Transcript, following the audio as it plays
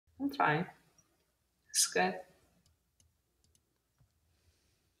I'm fine. It's good.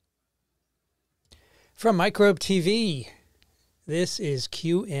 From Microbe TV, this is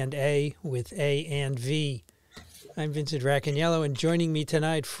Q&A with A&V. I'm Vincent Racaniello, and joining me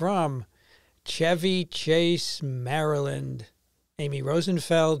tonight from Chevy Chase, Maryland, Amy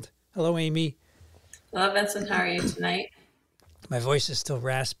Rosenfeld. Hello, Amy. Hello, Vincent. How are you tonight? My voice is still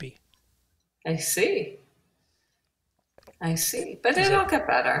raspy. I see. But it'll get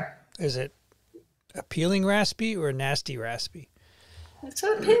better. Is it appealing raspy or nasty raspy? It's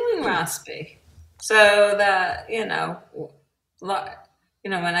appealing raspy. So that, when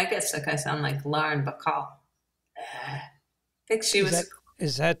I get sick, I sound like Lauren Bacall. I think she was...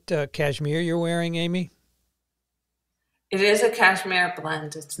 Is that cashmere you're wearing, Amy? It is a cashmere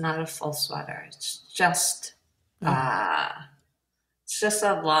blend. It's not a full sweater. It's just a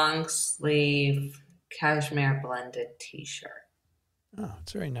long sleeve cashmere blended t-shirt. Oh,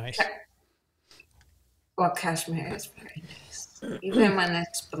 it's very nice. Well, cashmere is very nice. Even when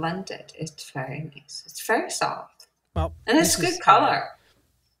it's blended, it's very nice. It's very soft. Well, and it's good color.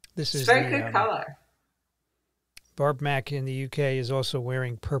 This is very good color. Barb Mack in the UK is also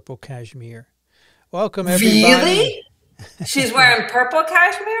wearing purple cashmere. Welcome, everybody. Really? She's wearing purple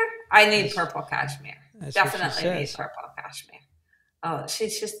cashmere? I need purple cashmere. Definitely need purple cashmere. Oh,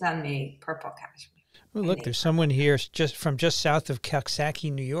 she's just done me purple cashmere. Oh, look, there's someone here from just south of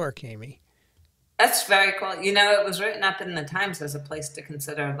Coxsackie, New York, Amy. That's very cool. You know, it was written up in the Times as a place to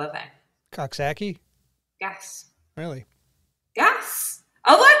consider living. Coxsackie? Yes. Really? Yes.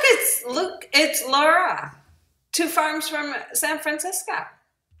 Oh, look, it's Laura. 2 farms from San Francisco. I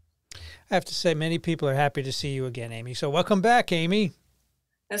have to say, many people are happy to see you again, Amy. So welcome back, Amy.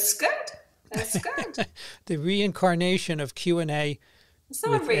 That's good. That's good. The reincarnation of Q&A. It's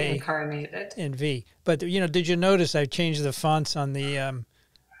not reincarnated. And V. But, did you notice I changed the fonts on the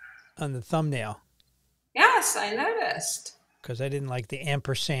thumbnail? Yes, I noticed. Because I didn't like the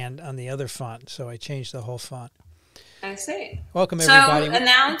ampersand on the other font, so I changed the whole font. I see. Welcome, everybody. So,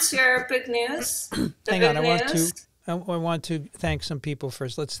 announce your big news. Hang on, I want to thank some people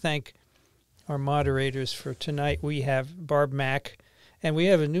first. Let's thank our moderators for tonight. We have Barb Mack, and we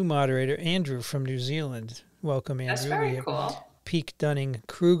have a new moderator, Andrew from New Zealand. Welcome, Andrew. That's very cool. Peak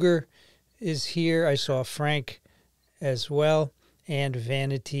Dunning-Kruger is here. I saw Frank as well, and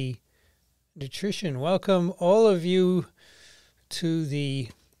Vanity Nutrition. Welcome, all of you, to the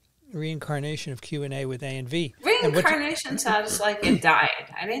reincarnation of Q&A with A&V. Reincarnation sounds like you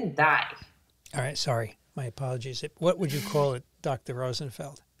died. I didn't die. All right, sorry. My apologies. What would you call it, Dr.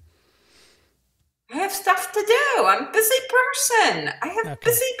 Rosenfeld? I have stuff to do. I'm a busy person. I have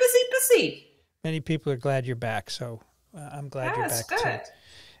busy. Many people are glad you're back, so I'm glad you're back, good. too.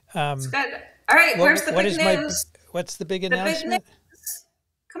 It's good. All right, where's the big news? What's the big announcement? Big news.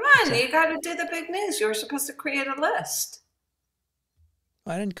 Come on, you got to do the big news. You were supposed to create a list.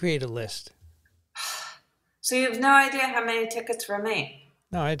 I didn't create a list. So you have no idea how many tickets remain?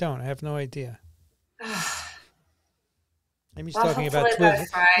 No, I don't. I have no idea. Maybe he's Well, talking about hopefully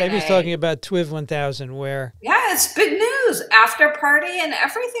TWIV. Maybe he's talking about TWIV 1000, where... Yeah, it's big news. After party and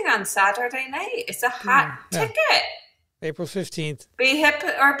everything on Saturday night. It's a hot ticket. April 15th. Be hip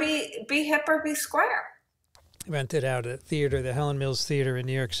or be square. Rented out a theater, the Helen Mills Theater in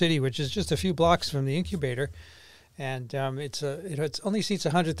New York City, which is just a few blocks from the incubator. And it only seats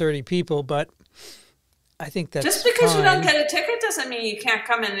 130 people, but I think that's just because fine. You don't get a ticket doesn't mean you can't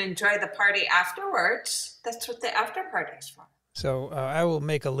come and enjoy the party afterwards. That's what the after party is for. So I will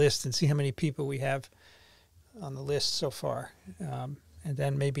make a list and see how many people we have on the list so far. And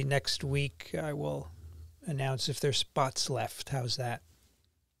then maybe next week I will announce if there's spots left. How's that?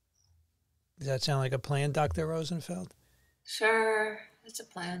 Does that sound like a plan, Dr. Rosenfeld? Sure. It's a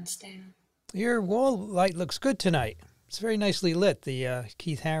plan, Stan. Your wall light looks good tonight. It's very nicely lit, the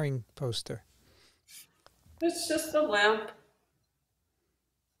Keith Haring poster. It's just a lamp.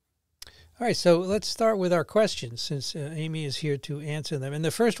 All right, so let's start with our questions, since Amy is here to answer them. And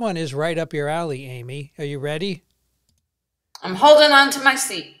the first one is right up your alley, Amy. Are you ready? I'm holding on to my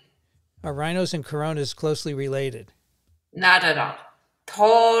seat. Are rhinos and coronas closely related? Not at all.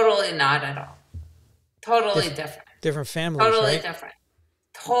 Totally not at all. Totally different. Different families, Totally right? different.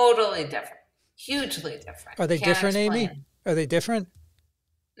 Totally different. Hugely different. Are they different, Amy? Are they different?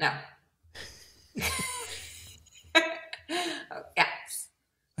 No. Yes.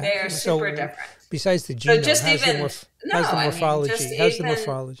 They are super different. Besides the genome, how's the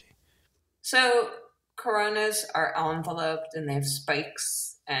morphology? So coronas are enveloped and they have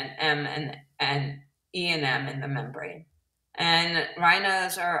spikes and E and M in the membrane. And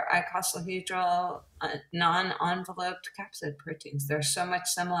rhinos are icosahedral, non-enveloped capsid proteins. They're so much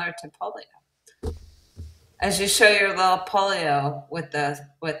similar to polio. As you show your little polio with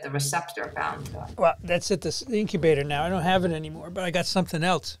the receptor bound to it. Well, that's at the incubator now. I don't have it anymore, but I got something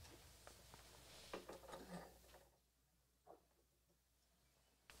else.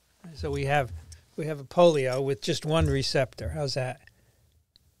 So we have a polio with just one receptor. How's that?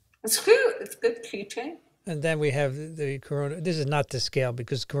 It's cute. It's good keychain. And then we have the corona. This is not to scale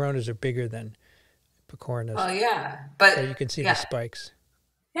because coronas are bigger than picornas. Oh yeah, but so you can see the spikes.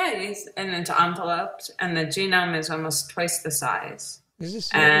 Yeah, and it's enveloped, and the genome is almost twice the size.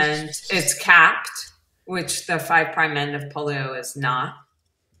 And it's capped, which the 5' end of polio is not.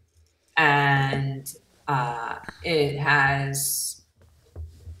 And it has,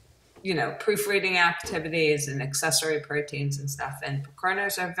 proofreading activities and accessory proteins and stuff. And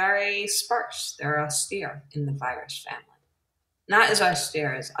picornas are very sparse. They're austere in the virus family. Not as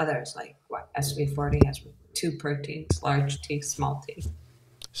austere as others, like SV40 has 2 proteins, large T, small t.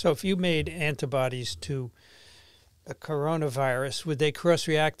 So if you made antibodies to a coronavirus, would they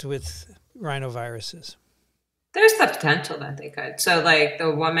cross-react with rhinoviruses? There's the potential that they could. So like the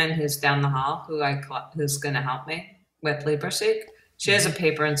woman who's down the hall who's going to help me with LibreSeq, she has a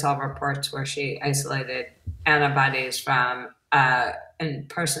paper in Cell Reports where she isolated antibodies from a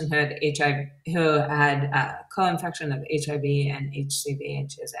person who had co-infection of HIV and HCV,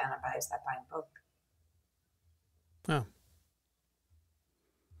 and she has antibodies that bind both. Oh.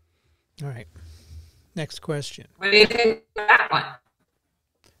 All right. Next question. What do you think of that one?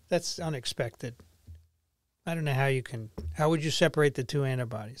 That's unexpected. I don't know how would you separate the 2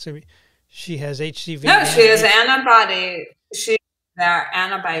 antibodies? So she has HCV. No, she has antibody. There are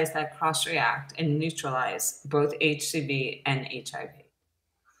antibodies that cross-react and neutralize both HCV and HIV.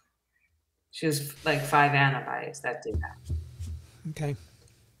 She has like 5 antibodies that do that. Okay.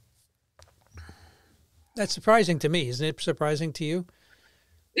 That's surprising to me. Isn't it surprising to you?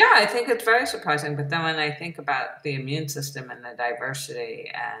 Yeah, I think it's very surprising. But then when I think about the immune system and the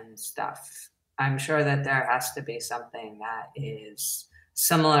diversity and stuff, I'm sure that there has to be something that is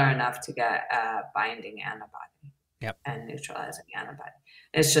similar enough to get a binding antibody and neutralizing antibody.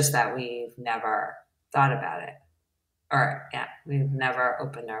 It's just that we've never thought about it. We've never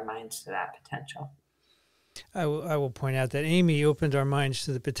opened our minds to that potential. I will point out that Amy opened our minds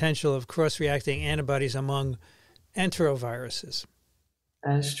to the potential of cross-reacting antibodies among enteroviruses.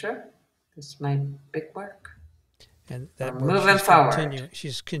 That is true. This is my big work. And that moving forward.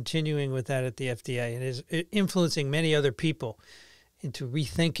 She's continuing with that at the FDA and is influencing many other people into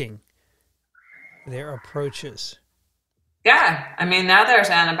rethinking their approaches. Yeah. I mean, now there's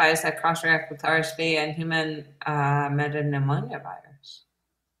antibodies that cross-react with RSV and human metapneumonia virus.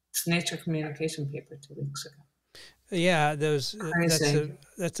 It's Nature Communication paper 2 weeks ago. Yeah,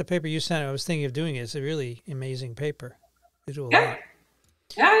 that's a paper you sent. I was thinking of doing it. It's a really amazing paper. They do a lot.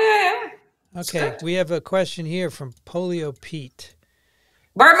 Yeah. Okay, we have a question here from Polio Pete.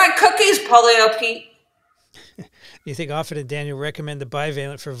 Where are my cookies, Polio Pete? You think Offit and Daniel recommend the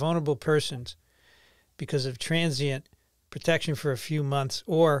bivalent for vulnerable persons because of transient protection for a few months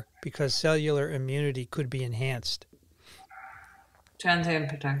or because cellular immunity could be enhanced? Transient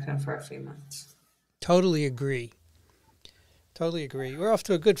protection for a few months. Totally agree. Totally agree. We're off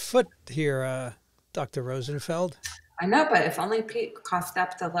to a good foot here, Dr. Rosenfeld. I know, but if only Pete coughed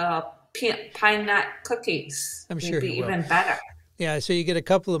up the little pine nut cookies, I'm sure it'd be even better. Yeah, so you get a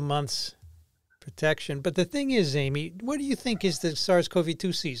couple of months protection. But the thing is, Amy, what do you think is the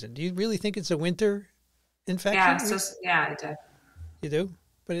SARS-CoV-2 season? Do you really think it's a winter infection? Yeah, I do. You do?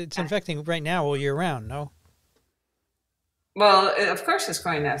 But it's infecting right now all year round, no? Well, of course it's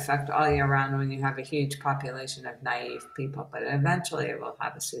going to affect all year round when you have a huge population of naive people, but eventually it will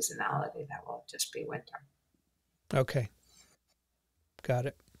have a seasonality that will just be winter. Okay. Got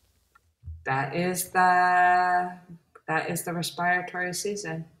it. That is the respiratory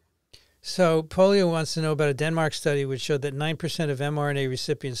season. So Polio wants to know about a Denmark study which showed that 9% of mRNA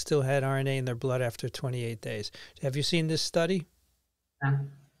recipients still had RNA in their blood after 28 days. Have you seen this study? No.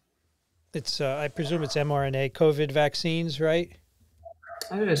 It's, I presume it's mRNA COVID vaccines, right?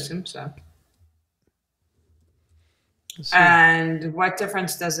 I would assume so. And what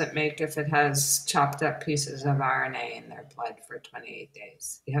difference does it make if it has chopped up pieces of RNA in their blood for 28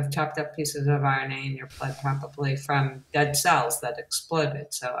 days? You have chopped up pieces of RNA in your blood probably from dead cells that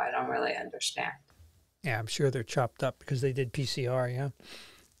exploded, so I don't really understand. Yeah, I'm sure they're chopped up because they did PCR, yeah?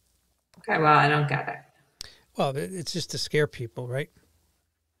 Okay, well, I don't get it. Well, it's just to scare people, right?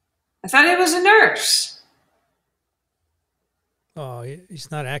 I thought he was a nurse. Oh, he's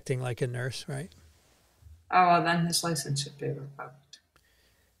not acting like a nurse, right? Oh, well, then his license should be revoked.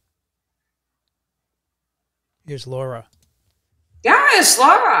 Here's Laura. Yeah, it's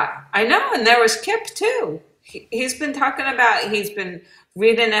Laura. I know, and there was Kip too. He's been talking about, he's been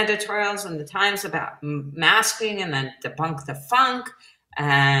reading editorials in the Times about masking and then debunk the funk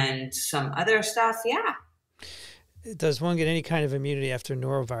and some other stuff. Yeah. Does one get any kind of immunity after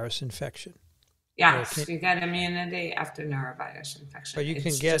norovirus infection? Yes, you get immunity after norovirus infection. But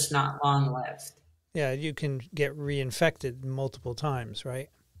it's just not long-lived. Yeah, you can get reinfected multiple times, right?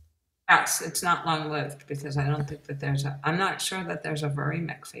 Yes, it's not long-lived because I don't think that I'm not sure that there's a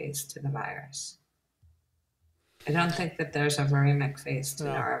viremic phase to the virus. I don't think that there's a viremic phase to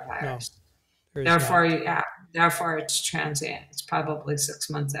norovirus. No, therefore it's transient. It's probably 6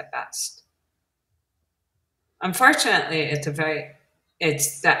 months at best. Unfortunately,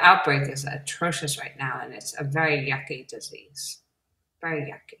 the outbreak is atrocious right now, and it's a very yucky disease. Very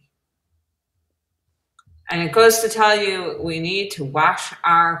yucky. And it goes to tell you we need to wash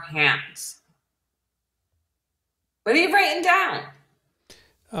our hands. What are you writing down?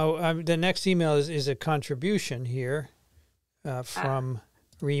 Oh, the next email is a contribution here from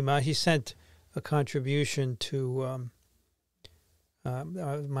Rima. He sent a contribution to our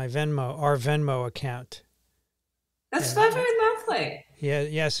Venmo account. That's very lovely. Yeah,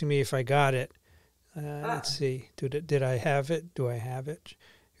 he asked me if I got it. Let's see. Did I have it? Do I have it?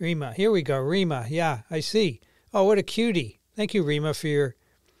 Rima, here we go. Rima, yeah, I see. Oh, what a cutie. Thank you, Rima, for your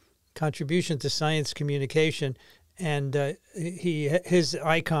contribution to science communication. And his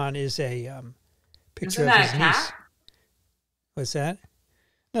icon is a picture of his niece. What's that?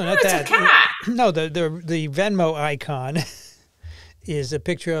 No, not that. It's a cat. No, the Venmo icon is a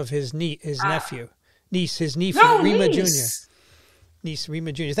picture of his nephew. His nephew, Rima Jr. Niece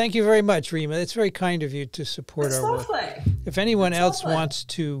Rima Jr. Thank you very much, Rima. It's very kind of you to support our work. If anyone else wants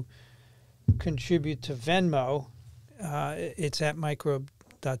to contribute to Venmo, it's at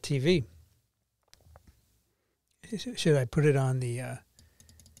microbe.tv. Should I put it on the yeah,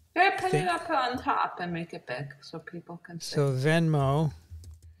 put it up on top and make it big so people can see. So Venmo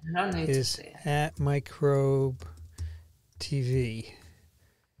is at microbe TV.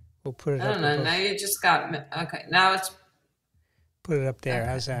 We'll put it up. I don't know. Now you just got... Okay, now it's... Put it up there.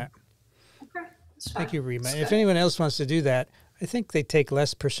 Okay. How's that? Okay. Thank you, Rima. If anyone else wants to do that, I think they take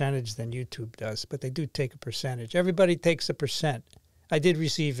less percentage than YouTube does, but they do take a percentage. Everybody takes a %. I did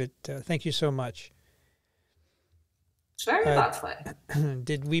receive it. Thank you so much. It's very lovely.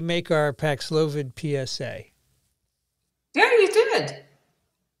 Did we make our Paxlovid PSA? Yeah, you did.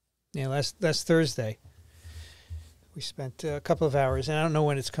 Yeah, last Thursday. We spent a couple of hours, and I don't know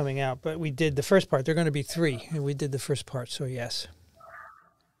when it's coming out, but we did the first part. There are going to be 3, and we did the first part, so yes.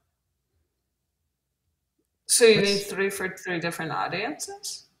 So you need 3 for 3 different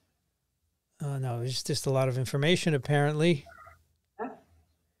audiences? No, it's just a lot of information, apparently.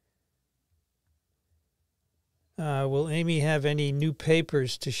 Huh? Will Amy have any new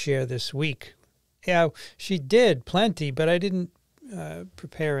papers to share this week? Yeah, she did, plenty, but I didn't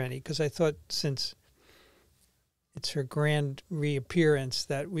prepare any, because I thought since... it's her grand reappearance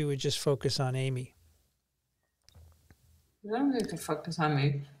that we would just focus on Amy. We don't need to focus on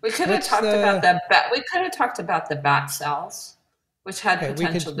me. We could have talked about the bat. We could have talked about the bat cells, which had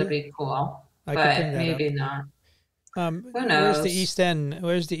potential to be cool, but maybe not. Who knows? Where's the East End?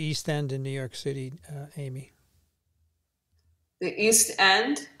 Where's the East End in New York City, Amy? The East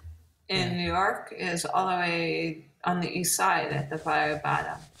End in New York is all the way on the east side at the very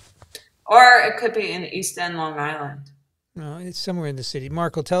bottom. Or it could be in East End, Long Island. No, it's somewhere in the city.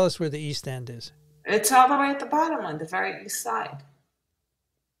 Markle, tell us where the East End is. It's all the way at the bottom on the very east side.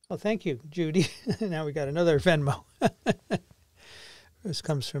 Well, thank you, Judy. Now we got another Venmo. This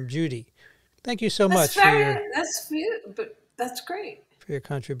comes from Judy. Thank you so much that's great. For your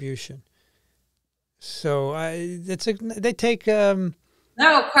contribution. So they take...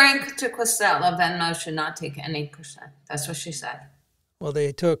 No, according to Quistela, Venmo should not take any percent. That's what she said. Well,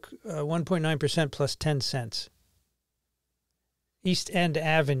 they took 1.9% plus 10 cents. East End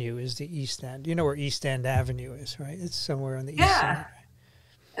Avenue is the East End. You know where East End Avenue is, right? It's somewhere on the east side.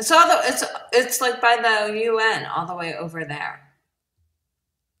 It's like by the UN, all the way over there.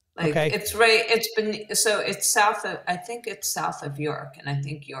 Like it's right. It's south of. I think it's south of York, and I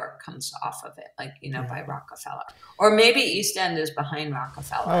think York comes off of it, like by Rockefeller, or maybe East End is behind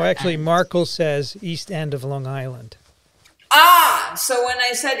Rockefeller. Oh, actually, Markle says East End of Long Island. So when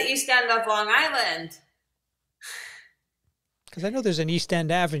I said East End of Long Island, because I know there's an East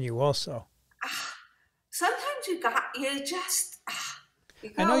End Avenue also. Sometimes you just.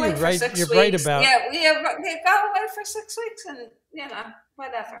 You I go know away you're for right. 6 You're weeks. right about You go away for 6 weeks and,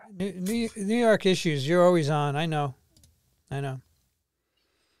 whatever. New York issues. You're always on. I know.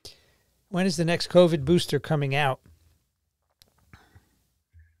 When is the next COVID booster coming out?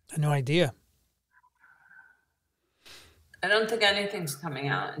 No idea. I don't think anything's coming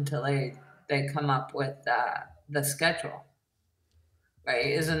out until they come up with the schedule, right?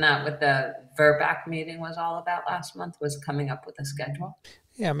 Isn't that what the VRBAC meeting was all about last month? Was coming up with a schedule?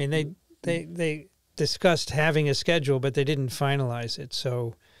 Yeah, I mean they discussed having a schedule, but they didn't finalize it.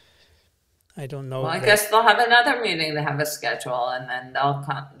 So I don't know. Well, I guess they'll have another meeting to have a schedule, and then they'll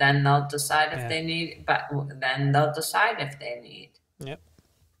come. Then they'll decide if they need. But then they'll decide if they need. Yep.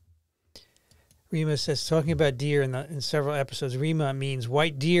 Rima says, talking about deer in several episodes, Rima means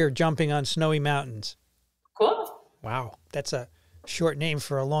white deer jumping on snowy mountains. Cool. Wow, that's a short name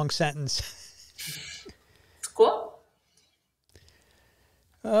for a long sentence. It's cool.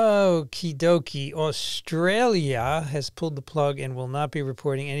 Okie dokie. Australia has pulled the plug and will not be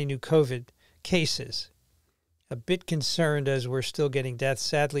reporting any new COVID cases. A bit concerned as we're still getting deaths.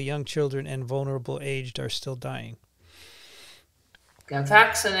 Sadly, young children and vulnerable aged are still dying. Get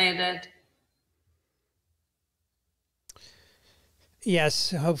vaccinated. Yes,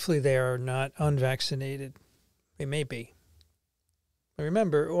 hopefully they are not unvaccinated. They may be. But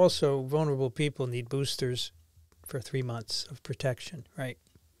remember, also, vulnerable people need boosters for 3 months of protection, right?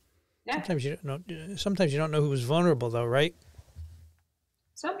 Yeah. Sometimes you don't know who's vulnerable, though, right?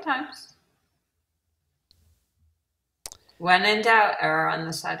 Sometimes. When in doubt, err on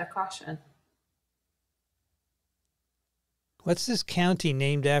the side of caution. What's this county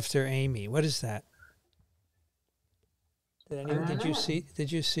named after Amy? What is that? Did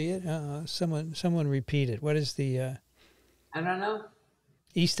you see it? Someone repeat it. What is the? I don't know.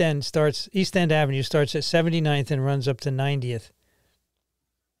 East End Avenue starts at 79th and runs up to 90th.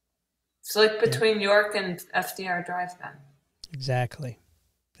 It's like between York and FDR Drive, then. Exactly.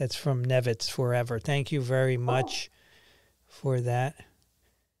 That's from Nevitz Forever. Thank you very much for that.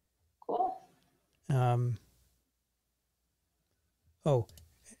 Cool.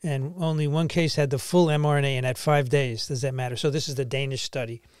 And only one case had the full mRNA and at 5 days. Does that matter? So this is the Danish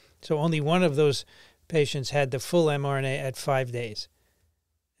study. So only one of those patients had the full mRNA at 5 days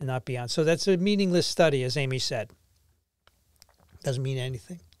and not beyond. So that's a meaningless study, as Amy said. Doesn't mean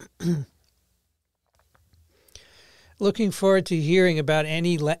anything. Looking forward to hearing about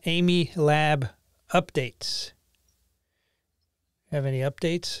any Amy lab updates. Have any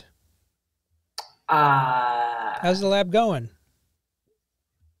updates? How's the lab going?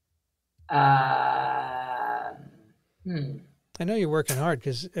 I know you're working hard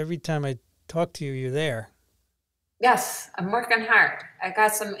because every time I talk to you, you're there. Yes, I'm working hard. I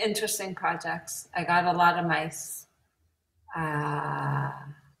got some interesting projects. I got a lot of mice. I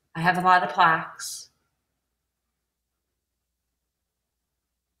have a lot of plaques.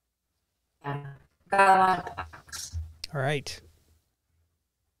 Yeah, got a lot of plaques. All right.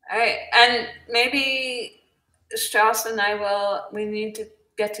 And maybe Strauss and we need to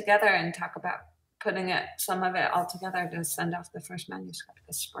get together and talk about putting some of it all together to send off the first manuscript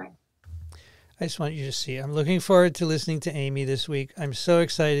this spring. I just want you to see. I'm looking forward to listening to Amy this week. I'm so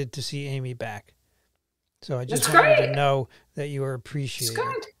excited to see Amy back. So I just want you to know that you are appreciated. It's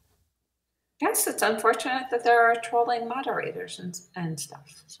good. Yes, it's unfortunate that there are trolling moderators and stuff.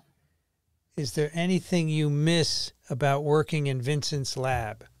 So. Is there anything you miss about working in Vincent's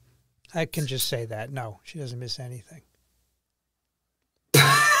lab? I can just say that. No, she doesn't miss anything.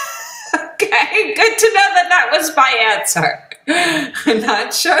 Okay, good to know that was my answer. I'm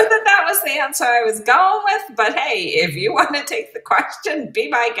not sure that was the answer I was going with, but hey, if you want to take the question, be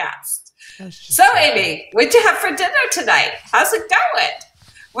my guest. So, Amy, what'd you have for dinner tonight? How's it going?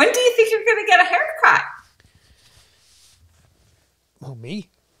 When do you think you're going to get a haircut? Oh, me?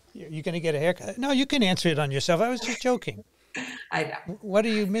 You're going to get a haircut? No, you can answer it on yourself. I was just joking. I know. What do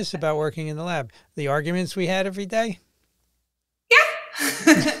you miss about working in the lab? The arguments we had every day? Yeah.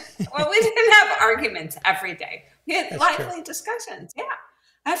 Well, we didn't have arguments every day. We had lively discussions. Yeah.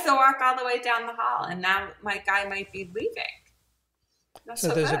 I have to walk all the way down the hall, and now my guy might be leaving. So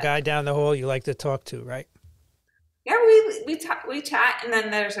there's a guy down the hall you like to talk to, right? Yeah, we chat, and then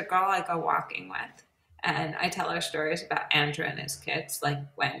there's a girl I go walking with, and I tell her stories about Andrew and his kids, like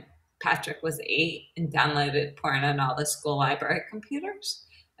when Patrick was 8 and downloaded porn on all the school library computers,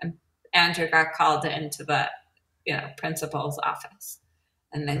 and Andrew got called into the principal's office,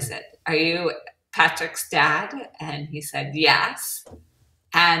 and they said, "Are you Patrick's dad?" And he said, "Yes."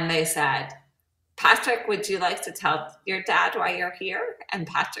 And they said, "Patrick, would you like to tell your dad why you're here?" And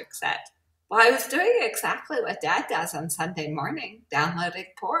Patrick said, Well, I was doing exactly what Dad does on Sunday morning, downloading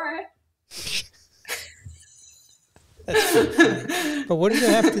porn. That's pretty funny. But what does it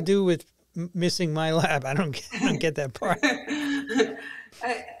have to do with missing my lab? I don't get that part. It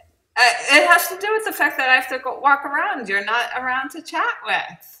has to do with the fact that I have to go walk around. You're not around to chat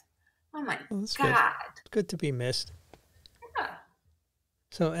with. Oh my God. Good to be missed. Yeah.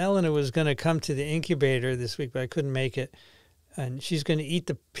 So Eleanor was going to come to the incubator this week, but I couldn't make it. And she's going to eat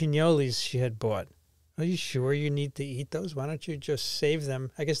the pinoles she had bought. Are you sure you need to eat those? Why don't you just save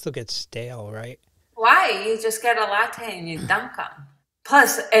them? I guess they'll get stale, right? Why? You just get a latte and you dunk them.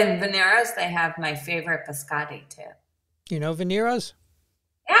 Plus, in Venero's, they have my favorite biscotti, too. You know Venero's?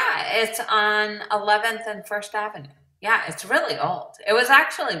 Yeah, it's on 11th and 1st Avenue. Yeah, it's really old. It was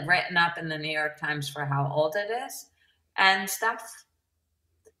actually written up in the New York Times for how old it is and stuff,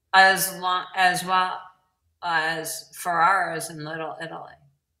 as well as Ferraro's in Little Italy.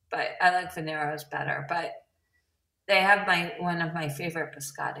 But I like Venero's better. But they have one of my favorite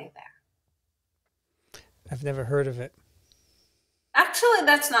biscotti there. I've never heard of it. Actually,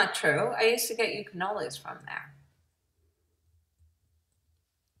 that's not true. I used to get cannolis from there.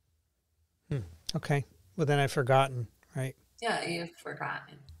 Okay. Well, then I've forgotten, right? Yeah, you've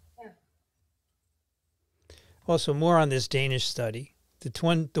forgotten. Yeah. Also, more on this Danish study. The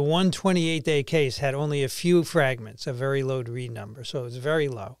 128-day case had only a few fragments, a very low read number, so it's very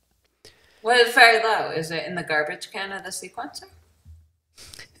low. What is very low? Is it in the garbage can of the sequencer?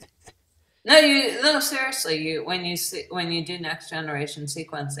 No, seriously. When you do next generation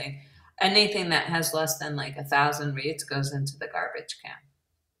sequencing, anything that has less than like 1,000 reads goes into the garbage can.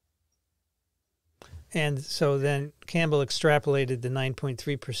 And so then Campbell extrapolated the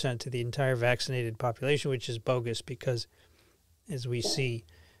 9.3% to the entire vaccinated population, which is bogus because, as we see,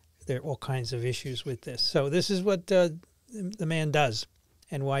 there are all kinds of issues with this. So this is what the man does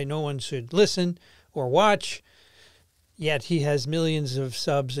and why no one should listen or watch. Yet he has millions of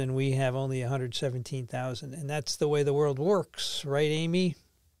subs and we have only 117,000. And that's the way the world works. Right, Amy?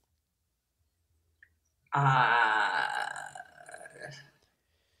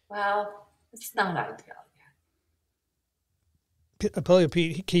 Well, it's not ideal yet. Polio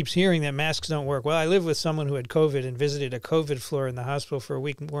Pete keeps hearing that masks don't work. Well, I live with someone who had COVID and visited a COVID floor in the hospital for a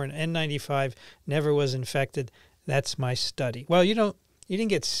week, wore an N95, never was infected. That's my study. Well, you didn't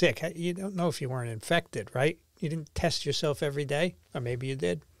get sick. You don't know if you weren't infected, right? You didn't test yourself every day? Or maybe you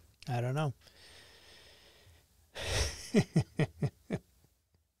did. I don't know.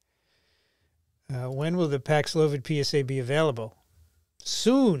 When will the Paxlovid PSA be available?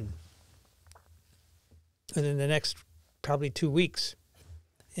 Soon. Within the next probably 2 weeks.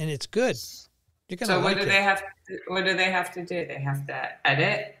 And it's good. You're gonna So what do they have to do? They have to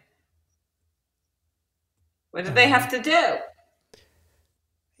edit? What do they have to do?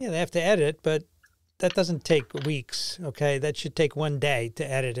 Yeah, they have to edit, but that doesn't take weeks, okay? That should take 1 day to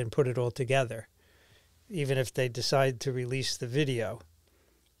edit and put it all together, even if they decide to release the video.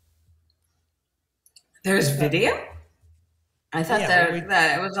 There's video? I thought that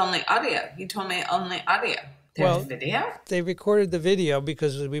it was only audio. You told me only audio. There's video? They recorded the video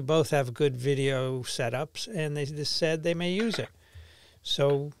because we both have good video setups, and they just said they may use it.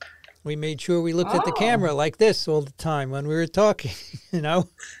 So we made sure we looked at the camera like this all the time when we were talking, you know?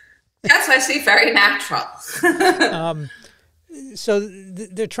 Yes, I see. Very natural. So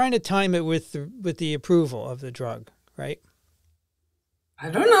they're trying to time it with the approval of the drug, right? I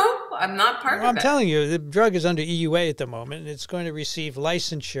don't know. I'm not part of it. I'm telling you, the drug is under EUA at the moment, and it's going to receive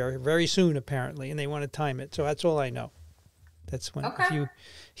licensure very soon, apparently, and they want to time it. So that's all I know. That's when if you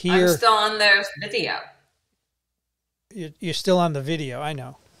hear... I'm still on their video. You're still on the video, I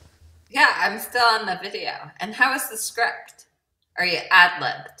know. Yeah, I'm still on the video. And how is the script? Are you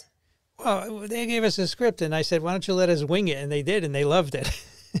ad-libbed? Well, they gave us a script, and I said, why don't you let us wing it? And they did, and they loved it.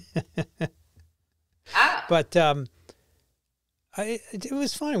 But it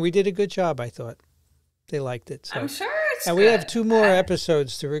was fine. We did a good job, I thought. They liked it. So. I'm sure it's And good. we have 2 more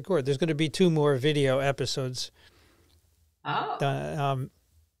episodes to record. There's going to be 2 more video episodes. Oh.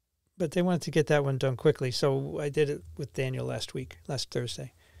 But they wanted to get that one done quickly, so I did it with Daniel last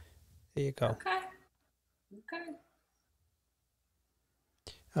Thursday. There you go. Okay.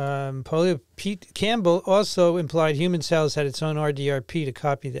 Polio Pete Campbell also implied human cells had its own RDRP to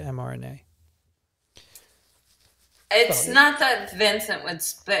copy the mRNA. It's not that Vincent would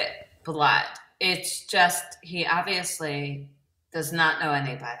spit blood. It's just he obviously does not know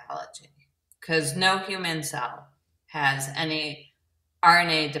any biology because no human cell has any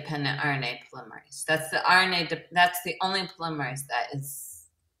RNA-dependent RNA polymerase. That's the only polymerase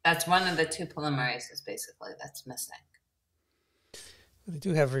that's one of the 2 polymerases basically that's missing. They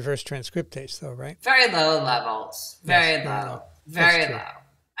do have reverse transcriptase, though, right? Very low levels. Very Yes, low. That's Very true. low.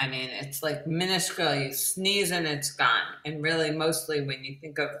 I mean, it's like minuscule. You sneeze and it's gone. And really, mostly when you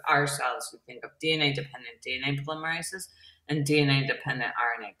think of our cells, you think of DNA-dependent DNA polymerases and DNA-dependent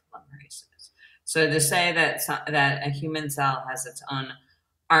RNA polymerases. So to say that a human cell has its own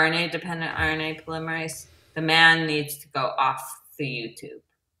RNA-dependent RNA polymerase, the man needs to go off the YouTube.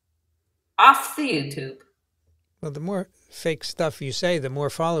 Off the YouTube. Well, the more fake stuff you say, the more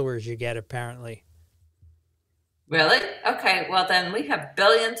followers you get, apparently. Really? Okay, well then we have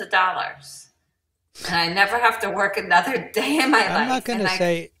billions of dollars. And I never have to work another day in my life. I'm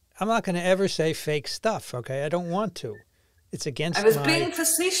not going to ever say fake stuff, okay? I don't want to. It's against I was being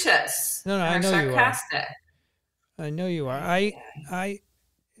facetious. No, I know sarcastic. you are. I know you are. I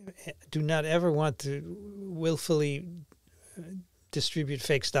do not ever want to willfully distribute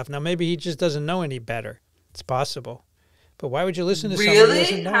fake stuff. Now, maybe he just doesn't know any better. It's possible. But why would you listen to someone who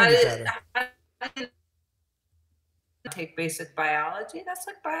doesn't know any better? How did take basic biology? That's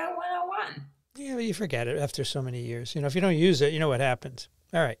like Bio 101. Yeah, but you forget it after so many years. You know, if you don't use it, you know what happens.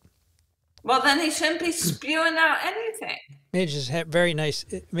 All right. Well, then he shouldn't be spewing out anything. Midge is very nice.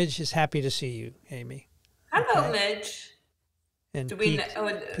 Midge is happy to see you, Amy. Hello, okay. Midge. And do we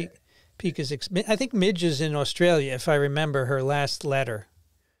know? Peak is. I think Midge is in Australia, if I remember her last letter.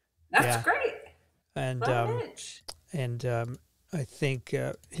 That's great. And Midge. I think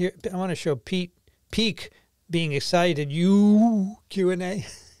here I want to show Peak being excited. You Q&A.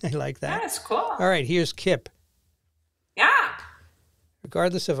 I like that. That's cool. All right, here's Kip. Yeah.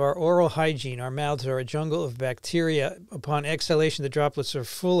 Regardless of our oral hygiene, our mouths are a jungle of bacteria. Upon exhalation, the droplets are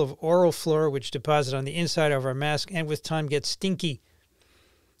full of oral flora, which deposit on the inside of our mask and with time get stinky.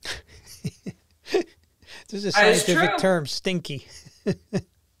 This is a scientific term, stinky.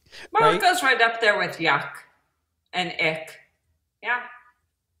 Well, it goes right up there with yuck and ick. Yeah.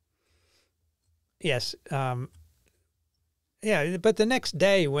 Yes. Yeah, but the next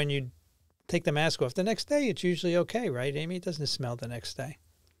day when you take the mask off, the next day it's usually okay, right, Amy? It doesn't smell the next day.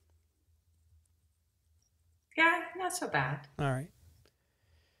 Yeah, not so bad. All right.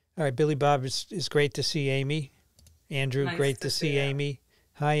 All right, Billy Bob, it's great to see Amy. Andrew, nice great to see Amy.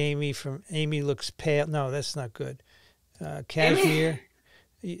 Hi, Amy. From Amy looks pale. No, that's not good. Cashmere.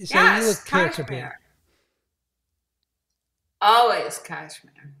 So yes, you look cashmere. Always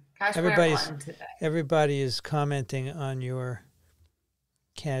cashmere. Everybody is commenting on your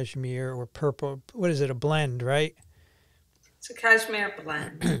cashmere or purple. What is it? A blend, right? It's a cashmere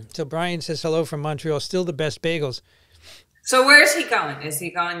blend. So Brian says hello from Montreal. Still the best bagels. So where's he going? Is he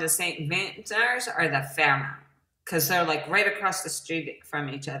going to St. Vincent's or the Fairmount? Because they're like right across the street from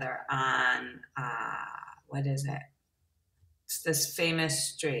each other on what is it? It's this famous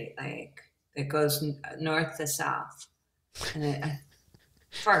street, like it goes north to south, and I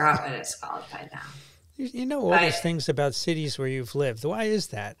forgot what it's called by now. You know all these things about cities where you've lived. Why is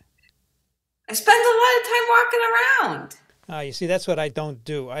that? I spend a lot of time walking around. Oh, you see, that's what I don't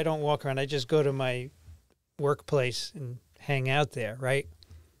do. I don't walk around. I just go to my workplace and hang out there, right?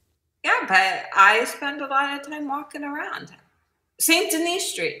 Yeah, but I spend a lot of time walking around. St.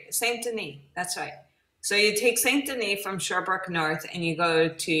 Denis Street. St. Denis. That's right. So you take St. Denis from Sherbrooke North and you go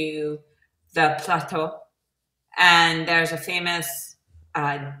to the Plateau. And there's a famous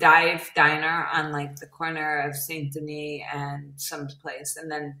dive diner on like the corner of St. Denis and some place.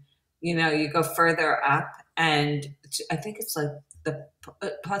 And then, you know, you go further up and I think it's like the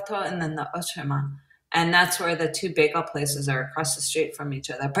Plateau and then the Autrement. And that's where the two bagel places are across the street from each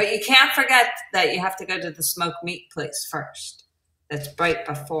other. But you can't forget that you have to go to the smoked meat place first. That's right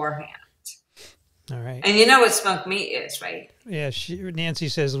beforehand. All right. And you know what smoked meat is, right? Yeah, Nancy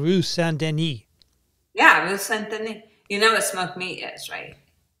says Rue Saint-Denis. Yeah, Rue Saint-Denis. You know what smoked meat is, right?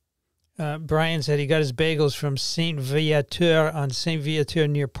 Brian said he got his bagels from Saint Viateur on Saint Viateur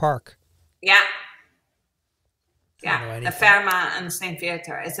near Park. Yeah. Yeah, the Fairmont and Saint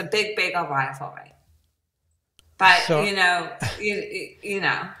Viateur. It's a big bagel rivalry. But, so, you know.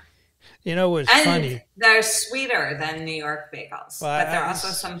 You know what's funny? They're sweeter than New York bagels, well, but they're also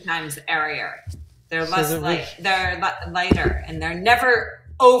sometimes airier. They're less light. They're lighter, and they're never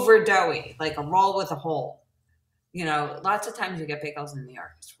over doughy, like a roll with a hole. You know, lots of times you get bagels in New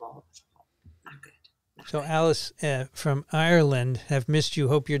York, it's roll with a hole. Not good. So Alice from Ireland, have missed you.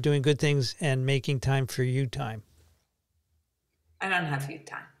 Hope you're doing good things and making time for you time. I don't have you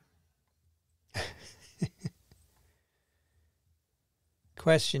time.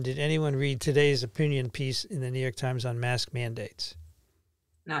 Question, did anyone read today's opinion piece in the New York Times on mask mandates?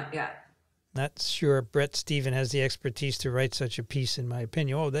 Not yet. Not sure Brett Stephen has the expertise to write such a piece, in my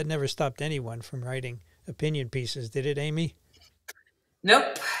opinion. Oh, that never stopped anyone from writing opinion pieces, did it, Amy?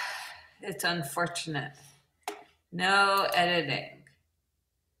 Nope. It's unfortunate. No editing.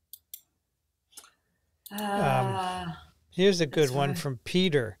 Here's a good That's one fine. from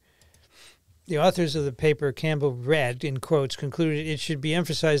Peter. The authors of the paper, Campbell read, in quotes, concluded it should be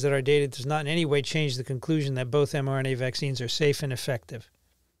emphasized that our data does not in any way change the conclusion that both mRNA vaccines are safe and effective.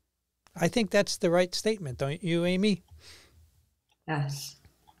 I think that's the right statement, don't you, Amy? Yes.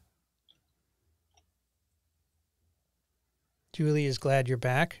 Julie is glad you're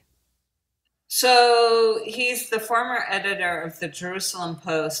back. So he's the former editor of the Jerusalem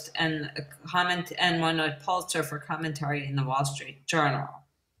Post and won a Pulitzer for commentary in the Wall Street Journal.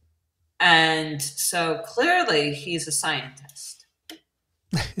 And so clearly he's a scientist.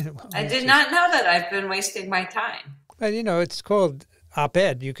 Well, I did not know that. I've been wasting my time. Well, you know, it's called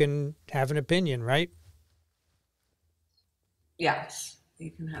op-ed. You can have an opinion, right? Yes,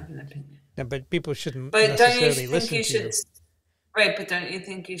 you can have an opinion. Yeah, but people shouldn't But don't you necessarily think listen you to should? you. Right, but don't you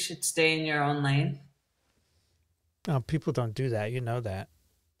think you should stay in your own lane? Oh, people don't do that. You know that.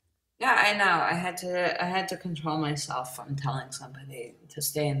 Yeah, I know. I had to control myself from telling somebody to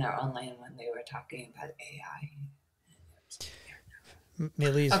stay in their own lane when they were talking about AI.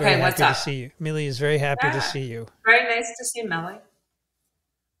 Millie is Okay, very what's happy up? to see you. Millie is very happy to see you. Very nice to see Melly.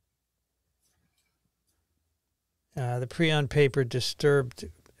 The Prion paper disturbed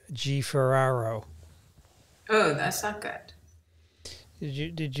G. Ferraro. Oh, that's not good.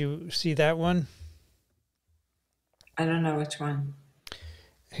 Did you see that one? I don't know which one.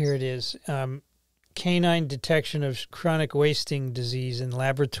 Here it is. Canine detection of chronic wasting disease in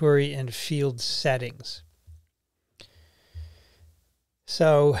laboratory and field settings.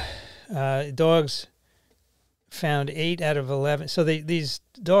 So dogs found 8 out of 11. So these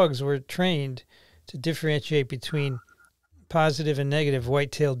dogs were trained to differentiate between positive and negative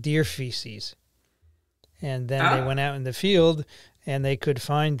white-tailed deer feces. And then they went out in the field and they could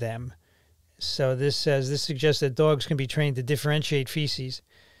find them. So this suggests that dogs can be trained to differentiate feces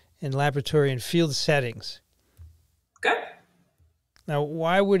in laboratory and field settings. Good. Now,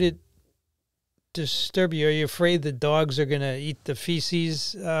 why would it disturb you? Are you afraid the dogs are going to eat the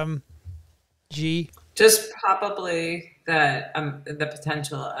feces, G? Just probably the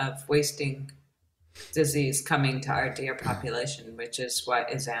potential of wasting disease coming to our deer population, which is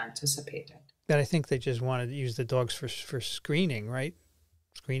what is anticipated. But I think they just wanted to use the dogs for screening, right?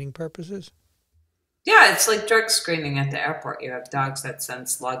 Screening purposes? Yeah, it's like drug screening at the airport. You have dogs that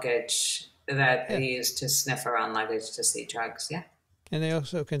sense luggage that they use to sniff around luggage to see drugs. Yeah. And they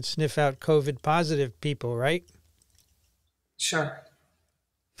also can sniff out COVID positive people, right? Sure.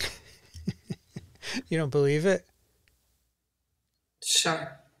 You don't believe it?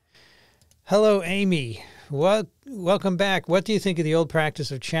 Sure. Hello, Amy. Welcome back. What do you think of the old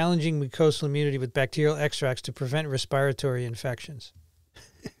practice of challenging mucosal immunity with bacterial extracts to prevent respiratory infections?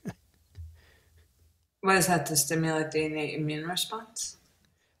 What is that, to stimulate the innate immune response?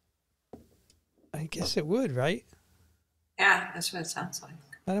 I guess it would, right? Yeah, that's what it sounds like.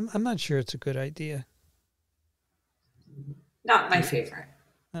 But I'm not sure it's a good idea. Not my favorite.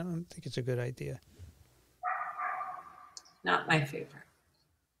 I don't think it's a good idea. Not my favorite.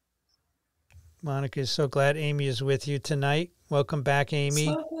 Monica is so glad Amy is with you tonight. Welcome back, Amy.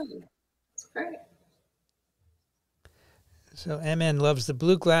 So good. It's great. So MN loves the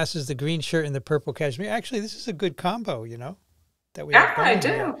blue glasses, the green shirt, and the purple cashmere. Actually, this is a good combo, you know, that we have going I do.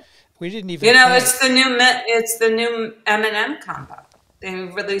 here. We didn't even. You know, it's the new M&M combo. They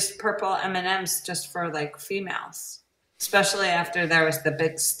released purple M&Ms just for like females, especially after there was the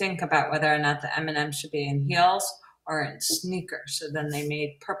big stink about whether or not the M&M should be in heels or in sneakers. So then they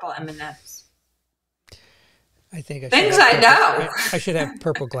made purple M&Ms. I think I should have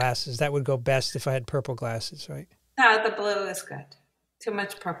purple glasses. That would go best if I had purple glasses, right? No, the blue is good. Too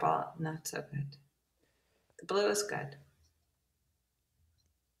much purple, not so good. The blue is good.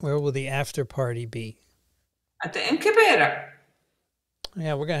 Where will the after party be? At the incubator.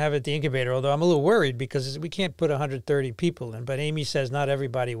 Yeah, we're going to have it at the incubator, although I'm a little worried because we can't put 130 people in. But Amy says not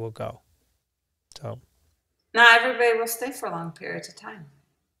everybody will go. So. Not everybody will stay for long periods of time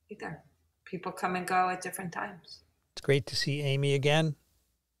either. People come and go at different times. It's great to see Amy again.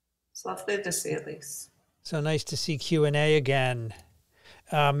 It's lovely to see Elise. So nice to see Q&A again.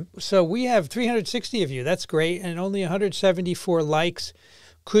 So we have 360 of you. That's great. And only 174 likes.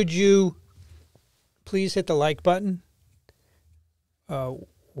 Could you please hit the like button?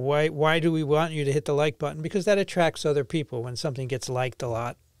 Why do we want you to hit the like button? Because that attracts other people. When something gets liked a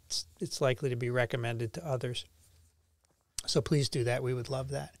lot, it's likely to be recommended to others. So please do that. We would love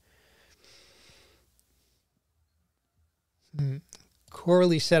that.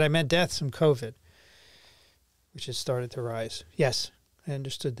 Coralie said, I meant deaths from COVID, which has started to rise. Yes. I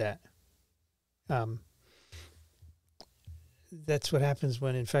understood that. That's what happens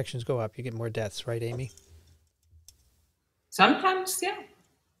when infections go up. You get more deaths, right, Amy? Sometimes, yeah.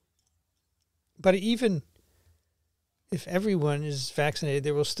 But even if everyone is vaccinated,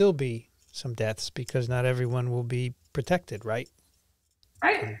 there will still be some deaths because not everyone will be protected, right?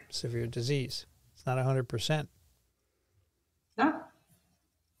 Right. From severe disease. It's not 100%. No.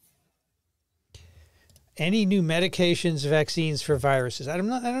 Any new medications, vaccines for viruses? I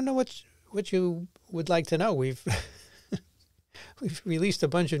don't know what you would like to know. We've released a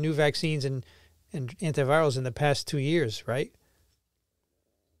bunch of new vaccines and antivirals in the past 2 years, right?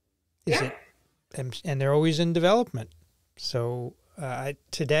 Yeah. And they're always in development. So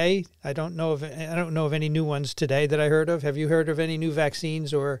today, I don't know of any new ones today that I heard of. Have you heard of any new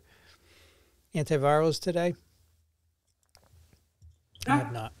vaccines or antivirals today? No. I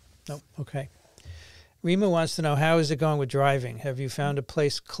have not. Nope. Okay. Rima wants to know, how is it going with driving? Have you found a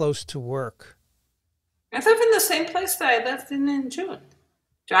place close to work? I live in the same place that I lived in June.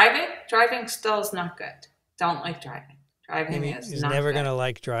 Driving still is not good. Don't like driving. Driving Amy is is not never good. going to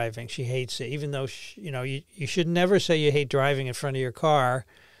like driving. She hates it, even though, you should never say you hate driving in front of your car.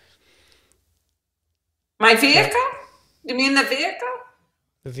 My vehicle? You mean the vehicle?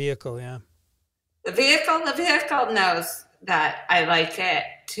 The vehicle, yeah. The vehicle knows that I like it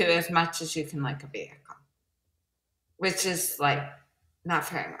to as much as you can like a vehicle, which is like not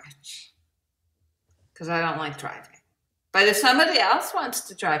very much because I don't like driving. But if somebody else wants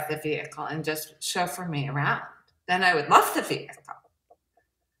to drive the vehicle and just chauffeur me around, then I would love the vehicle.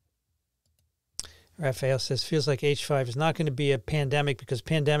 Raphael says, feels like H5 is not going to be a pandemic because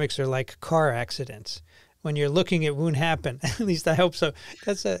pandemics are like car accidents. When you're looking, it won't happen. At least I hope so.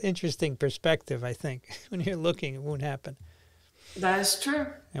 That's an interesting perspective, I think. When you're looking, it won't happen. That is true.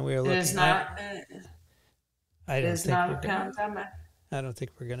 And we are looking. It is not. It is not a pandemic. I don't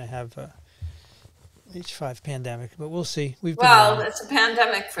think we're going to have a H5 pandemic, but we'll see. Well, it's a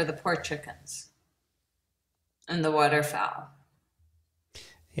pandemic for the poor chickens and the waterfowl.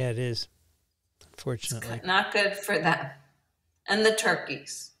 Yeah, it is. Unfortunately, it's not good for them, and the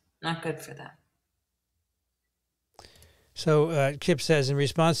turkeys. Not good for them. So Kip says, in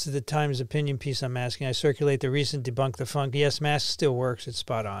response to the Times opinion piece I'm asking, I circulate the recent debunk the funk. Yes, mask still works. It's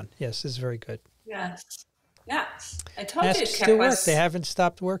spot on. Yes, this is very good. Yes. Yes. I told Masks you Kip still work. They haven't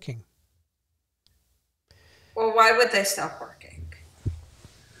stopped working. Well, why would they stop working?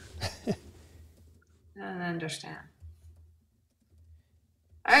 I don't understand.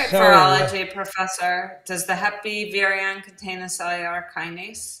 All right, virology professor. Does the Hep B virion contain a cellular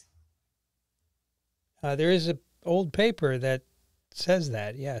kinase? There is an old paper that says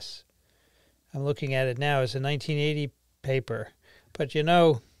that, yes. I'm looking at it now. It's a 1980 paper. But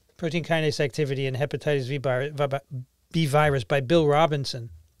protein kinase activity in hepatitis B virus by Bill Robinson,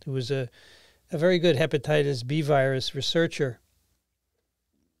 who was a very good hepatitis B virus researcher.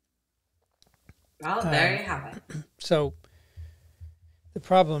 Well, there you have it. So the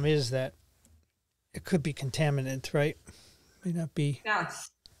problem is that it could be contaminant, right? May not be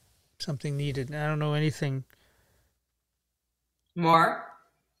something needed. I don't know anything more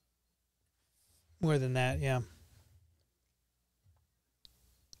than that, yeah.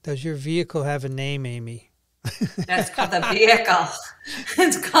 Does your vehicle have a name, Amy? That's called the vehicle.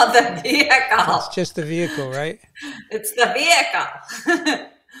 It's called the vehicle. It's just the vehicle, right? It's the vehicle.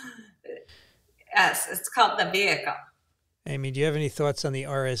 Yes, it's called the vehicle. Amy, do you have any thoughts on the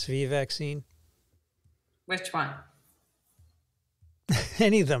RSV vaccine? Which one?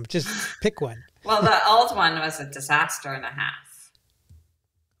 Any of them. Just pick one. Well, the old one was a disaster and a half.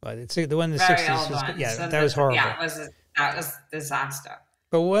 Well, it's the one in the Very 60s. old one. Yeah, So that was horrible. Yeah, that was disaster.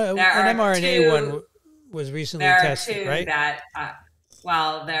 But an mRNA one was recently tested, two right? That,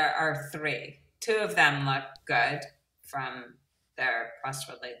 there are three. Two of them look good from their press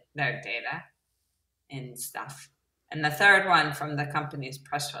release, their data and stuff. And the third one from the company's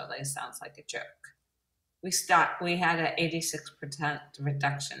press release sounds like a joke. We had an 86%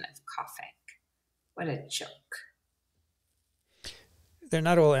 reduction of coughing. What a joke. They're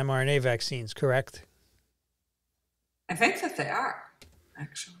not all mRNA vaccines, correct? I think that they are,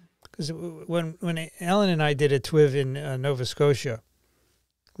 actually. Because when Ellen and I did a TWIV in Nova Scotia,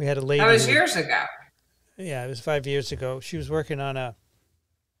 we had a lady. That was years ago. Yeah, it was 5 years ago. She was working on an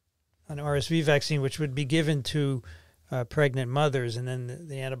RSV vaccine, which would be given to pregnant mothers, and then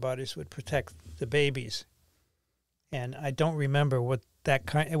the antibodies would protect the babies. And I don't remember what that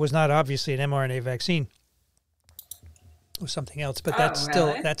it was not obviously an mRNA vaccine. It was something else, but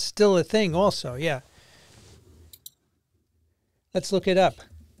that's still a thing also, yeah. Let's look it up.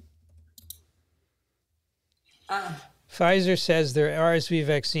 Pfizer says their RSV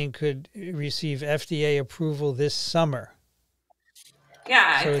vaccine could receive FDA approval this summer.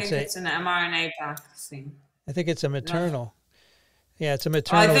 Yeah, So I think it's an mRNA vaccine. I think it's a maternal. Yeah, it's a Well,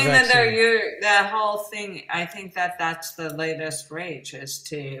 maternal I think vaccine. that whole thing. I think that's the latest rage, is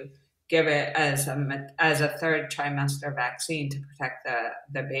to give it as a third trimester vaccine to protect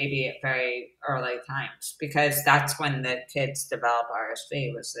the baby at very early times, because that's when the kids develop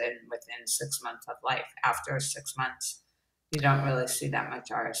RSV, within 6 months of life. After 6 months, you don't really see that much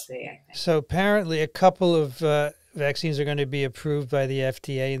RSV, I think. So apparently, a couple of vaccines are going to be approved by the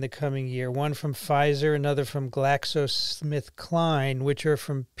FDA in the coming year. One from Pfizer, another from GlaxoSmithKline, which are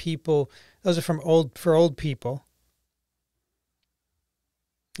from people. Those are for old people.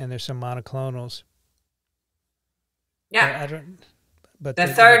 And there's some monoclonals. Yeah. But the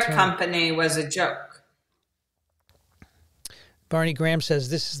third company was a joke. Barney Graham says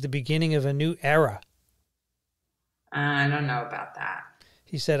this is the beginning of a new era. I don't know about that.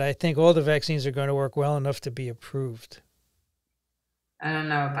 He said, I think all the vaccines are going to work well enough to be approved. I don't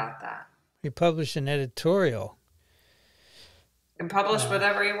know about that. He published an editorial. He can publish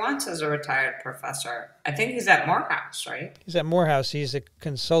whatever he wants as a retired professor. I think he's at Morehouse, right? He's at Morehouse. He's a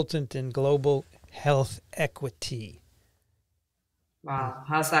consultant in global health equity. Well,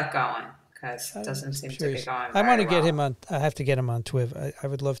 how's that going? Because it doesn't seem to be going very well. I want to get him on. I have to get him on Twitter. I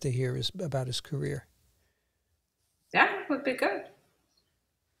would love to hear about his career. Yeah, it would be good.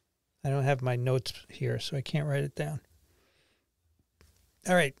 I don't have my notes here, so I can't write it down.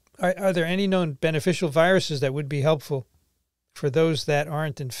 All right. Are there any known beneficial viruses that would be helpful for those that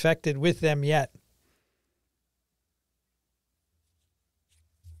aren't infected with them yet?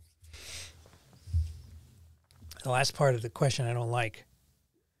 The last part of the question I don't like.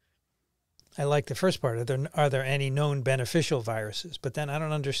 I like the first part. Are there any known beneficial viruses? But then I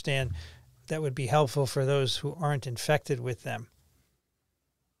don't understand that would be helpful for those who aren't infected with them.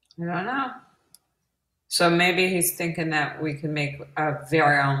 I don't know. So maybe he's thinking that we can make a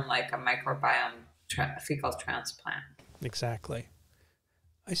very own, like a microbiome fecal transplant. Exactly.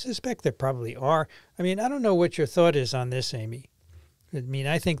 I suspect there probably are. I mean, I don't know what your thought is on this, Amy. I mean,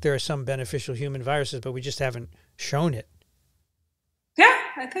 I think there are some beneficial human viruses, but we just haven't shown it. Yeah,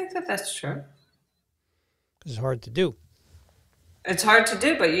 I think that's true. It's hard to do. It's hard to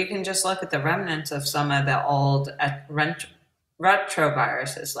do, but you can just look at the remnants of some of the old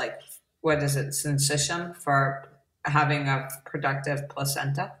retroviruses, like, what is it, syncytium, for having a productive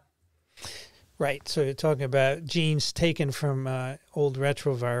placenta. Right. So you're talking about genes taken from old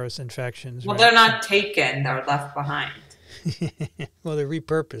retrovirus infections. Well, right? They're not taken. They're left behind. Well, they're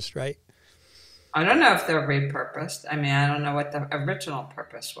repurposed, right? I don't know if they're repurposed. I mean, I don't know what the original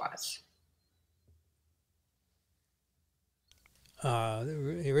purpose was.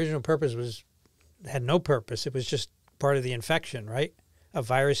 The original purpose had no purpose. It was just part of the infection, right? A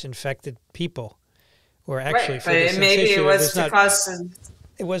virus infected people. Or actually, right, for but the maybe it was not, to cause...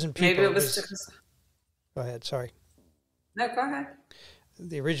 It wasn't people. Maybe it was to cause... Go ahead, sorry. No, go ahead.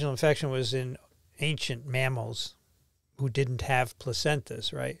 The original infection was in ancient mammals who didn't have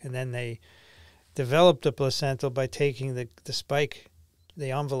placentas, right? And then they developed a placenta by taking the spike, the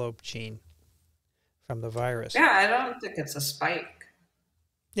envelope gene from the virus. Yeah, I don't think it's a spike.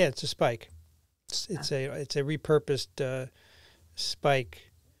 Yeah, it's a spike. It's a repurposed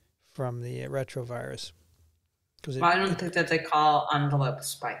spike from the retrovirus. I don't think that they call envelope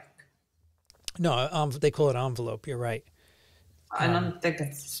spike. No, they call it envelope. You're right. I don't think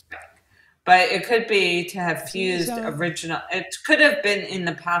it's a spike. But it could be to have fused original... It could have been in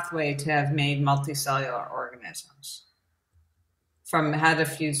the pathway to have made multicellular organisms. From how to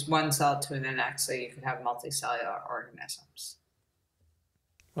fuse one cell to the next so you could have multicellular organisms.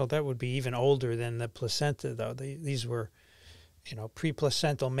 Well, that would be even older than the placenta, though. These were,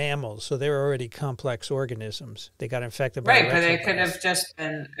 pre-placental mammals, so they were already complex organisms. They got infected by right, but it could have just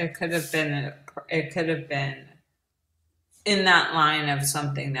been. It could have been in that line of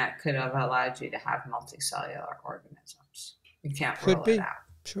something that could have allowed you to have multicellular organisms. You can't rule it out.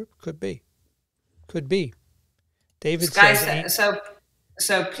 Sure, could be. Could be. David says,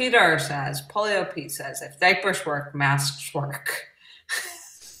 so Peter says, Polio Pete says, if diapers work, masks work.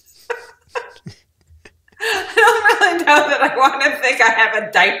 I don't really know that I want to think I have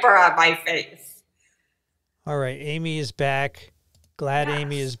a diaper on my face. All right, Amy is back. Glad yes.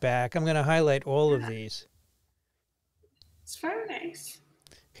 Amy is back. I'm going to highlight all of these. It's very nice.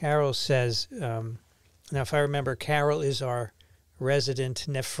 Carol says, now if I remember, Carol is our resident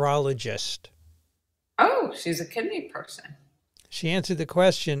nephrologist. Oh, she's a kidney person. She answered the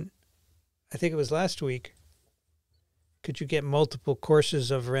question, I think it was last week, could you get multiple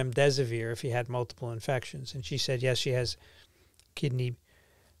courses of remdesivir if you had multiple infections? And she said, yes, she has kidney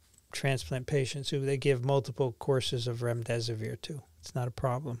transplant patients who they give multiple courses of remdesivir to. It's not a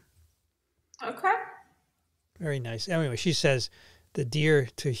problem. Okay. Very nice. Anyway, she says the deer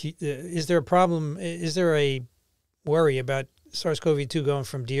is there a problem? Is there a worry about SARS-CoV-2 going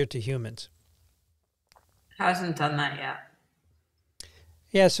from deer to humans? Hasn't done that yet.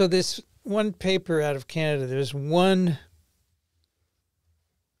 Yeah, so this one paper out of Canada, there's one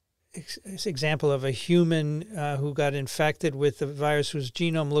example of a human who got infected with the virus whose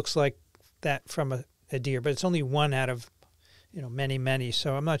genome looks like that from a deer, but it's only one out of many, many.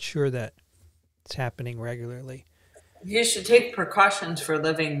 So I'm not sure that it's happening regularly. You should take precautions for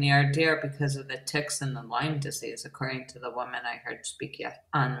living near deer because of the ticks and the Lyme disease, according to the woman I heard speak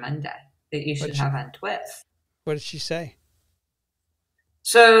on Monday, that you should have on Twitter. What did she say?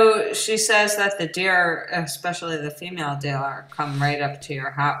 So she says that the deer, especially the female deer, come right up to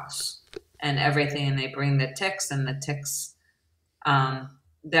your house and everything, and they bring the ticks, and the ticks,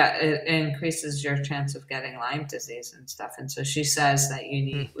 that it increases your chance of getting Lyme disease and stuff. And so she says that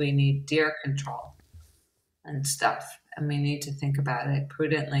we need deer control and stuff, and we need to think about it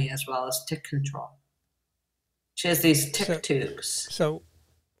prudently as well as tick control. She has these tick tubes. So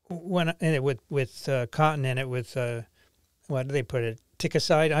when with cotton in it, with what do they put it?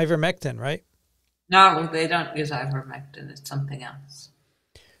 Ticicide, ivermectin, right? No, they don't use ivermectin. It's something else.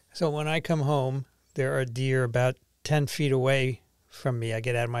 So when I come home, there are deer about 10 feet away from me. I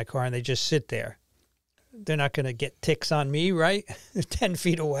get out of my car and they just sit there. They're not going to get ticks on me, right? 10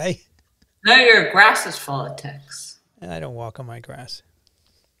 feet away. No, your grass is full of ticks. And I don't walk on my grass.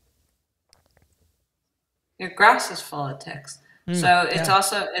 Your grass is full of ticks. So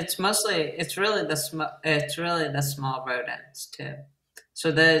it's really the small rodents too. So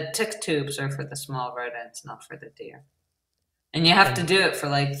the tick tubes are for the small rodents, not for the deer. And you have to do it for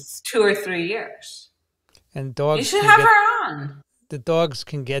like 2 or 3 years. And dogs. You should have her on. The dogs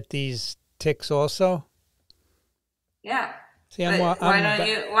can get these ticks also. Yeah. See,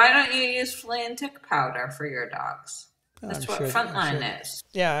 why don't you use flea and tick powder for your dogs? That's what Frontline is.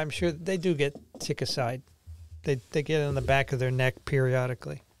 Yeah, I'm sure they do get ticicide. They get it on the back of their neck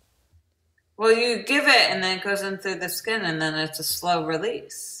periodically. Well, you give it and then it goes in through the skin, and then it's a slow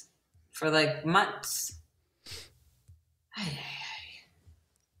release for like months.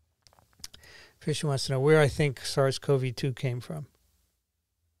 Fisher wants to know where I think SARS-CoV-2 came from.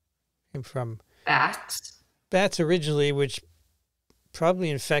 Came from bats. Bats originally, which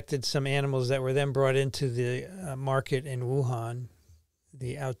probably infected some animals that were then brought into the market in Wuhan,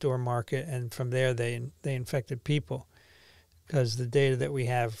 the outdoor market, and from there they infected people. Because the data that we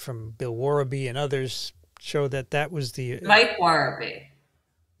have from Bill Warraby and others show that was the... Mike Warraby.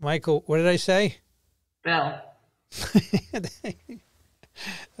 Michael, what did I say? Bill. I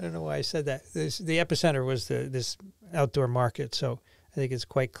don't know why I said that. The epicenter was this outdoor market, so I think it's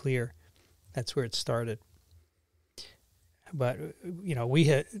quite clear that's where it started. But, we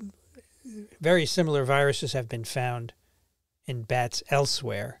had very similar viruses have been found in bats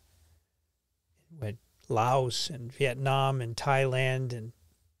elsewhere, with Laos and Vietnam and Thailand and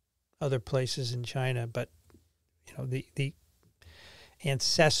other places in China. But, the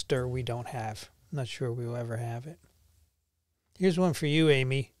ancestor we don't have. I'm not sure we will ever have it. Here's one for you,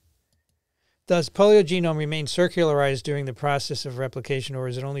 Amy. Does polio genome remain circularized during the process of replication, or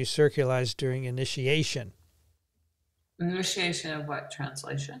is it only circularized during initiation? Initiation of what?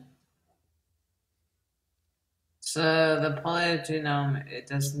 Translation? So the polio genome, it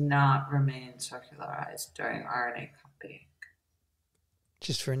does not remain circularized during RNA copying.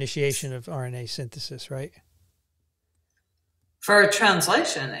 Just for initiation of RNA synthesis, right? For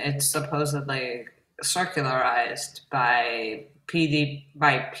translation, it's supposedly circularized by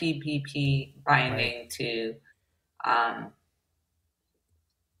PPP binding to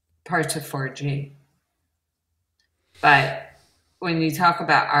parts of 4G. But when you talk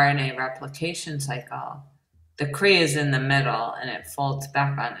about RNA replication cycle, the Cree is in the middle and it folds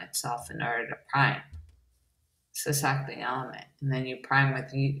back on itself in order to prime. It's this acting element. And then you prime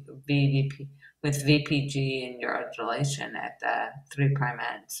with VPG in your dilation at the 3'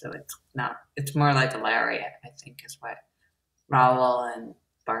 end. So it's more like a lariat, I think, is what Rowell and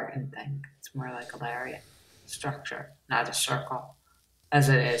Barton think. It's more like a lariat structure, not a circle, as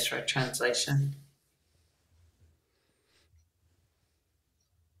it is for translation.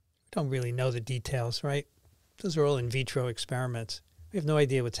 Don't really know the details, right? Those are all in vitro experiments. We have no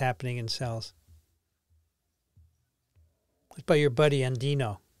idea what's happening in cells. What about your buddy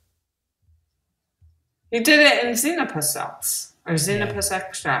Andino? He did it in xenopus cells or xenopus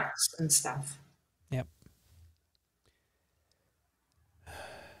extracts and stuff. Yep.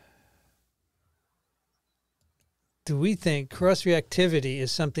 do we think cross-reactivity is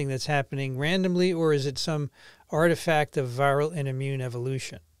something that's happening randomly, or is it some artifact of viral and immune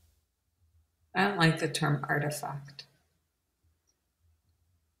evolution? I don't like the term artifact.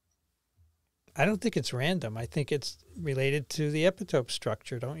 I don't think it's random. I think it's related to the epitope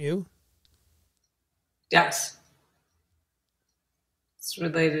structure, don't you? Yes. It's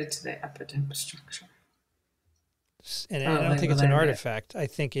related to the epitope structure. And I don't think it's an artifact. I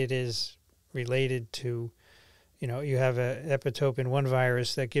think it is related to, you have an epitope in one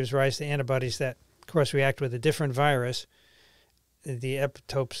virus that gives rise to antibodies that cross-react with a different virus. The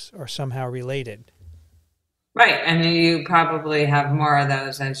epitopes are somehow related. Right, and you probably have more of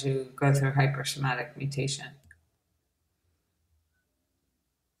those as you go through hypersomatic mutation.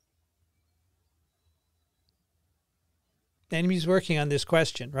 And he's working on this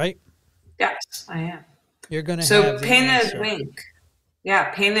question, right? Yes, I am. You're going to have the answer. Wink.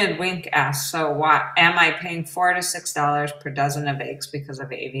 Yeah, Painted Wink asks, so what, am I paying $4 to $6 per dozen of eggs because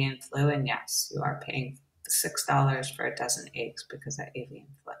of avian flu? And yes, you are paying $6 for a dozen eggs because of avian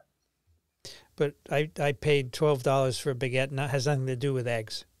flu. But I paid $12 for a baguette, and that has nothing to do with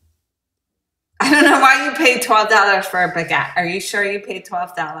eggs. I don't know why you paid $12 for a baguette. Are you sure you paid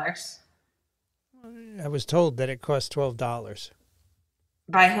 $12? I was told that it cost $12.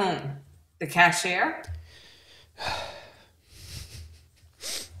 By whom? The cashier?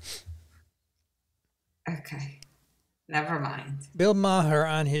 Okay. Never mind. Bill Maher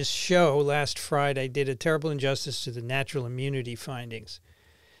on his show last Friday did a terrible injustice to the natural immunity findings.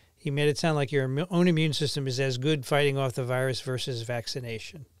 He made it sound like your own immune system is as good fighting off the virus versus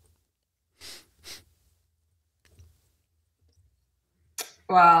vaccination.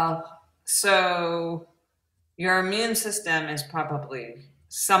 Well, so your immune system is probably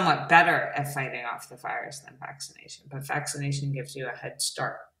somewhat better at fighting off the virus than vaccination, but vaccination gives you a head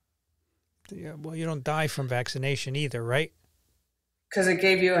start. Yeah, well, you don't die from vaccination either, right? Because it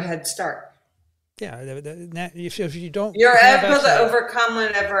gave you a head start. Yeah, if you don't, you're able to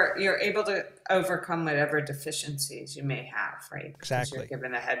overcome whatever deficiencies you may have, right? Exactly. Because you're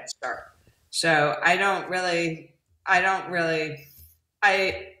given a head start. So I don't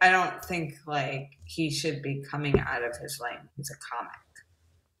think like he should be coming out of his lane. He's a comic.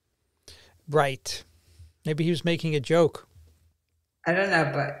 Right. Maybe he was making a joke. I don't know,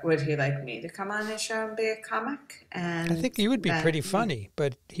 but would he like me to come on his show and be a comic? And I think you would be pretty funny,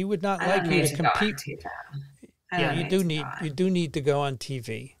 but he would not like you to compete. Yeah, you do need to go on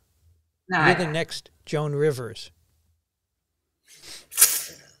TV. No, you're the next Joan Rivers.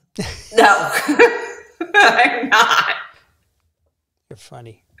 No, I'm not. You're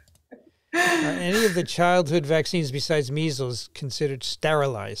funny. Are any of the childhood vaccines besides measles considered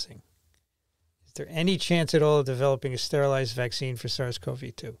sterilizing? Is there any chance at all of developing a sterilized vaccine for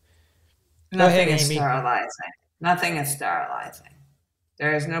SARS-CoV-2? Nothing is sterilizing. Nothing is sterilizing.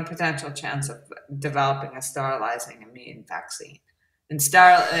 There is no potential chance of developing a sterilizing immune vaccine. And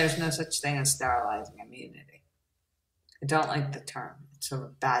there's no such thing as sterilizing immunity. I don't like the term. It's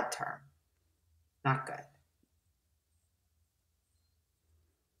a bad term. Not good.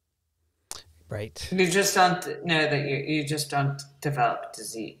 Right. You just don't know that you just don't develop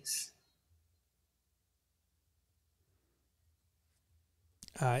disease.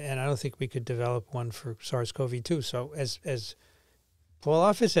 And I don't think we could develop one for SARS-CoV-2. So as Paul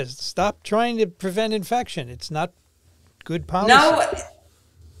Office says, stop trying to prevent infection. It's not good policy. No,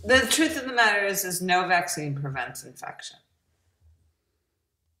 the truth of the matter is no vaccine prevents infection.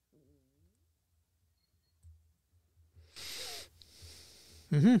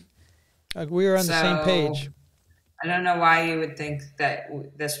 Mm-hmm. We are on the same page. I don't know why you would think that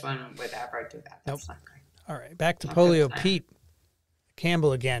this one would ever do that. That's not great. All right, back to polio. Pete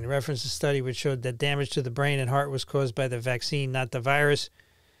Campbell again referenced a study which showed that damage to the brain and heart was caused by the vaccine, not the virus,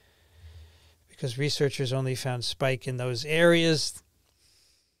 because researchers only found spike in those areas.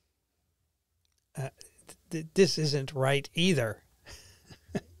 This isn't right either.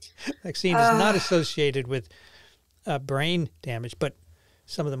 Vaccine is not associated with brain damage, but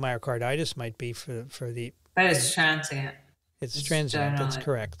some of the myocarditis might be for the... But it's transient. It's transient, that's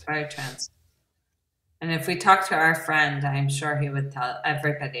correct. Very transient. And if we talk to our friend, I'm sure he would tell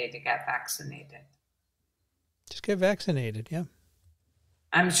everybody to get vaccinated. Just get vaccinated, yeah.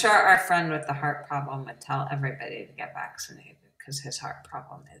 I'm sure our friend with the heart problem would tell everybody to get vaccinated because his heart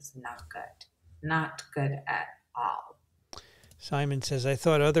problem is not good. Not good at all. Simon says, I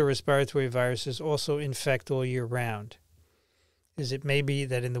thought other respiratory viruses also infect all year round. Is it maybe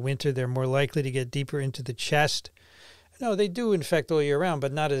that in the winter they're more likely to get deeper into the chest? No, they do infect all year round,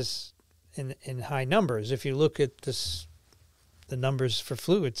 but not as in high numbers. If you look at the the numbers for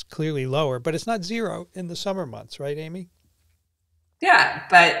flu, it's clearly lower, but it's not zero in the summer months, right, Amy? Yeah,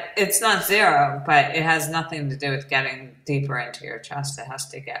 but it's not zero, but it has nothing to do with getting deeper into your chest. It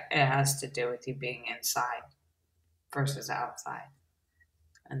has to do with you being inside versus outside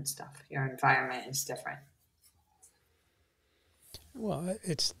and stuff. Your environment is different. Well,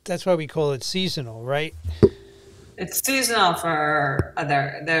 that's why we call it seasonal, right? It's seasonal for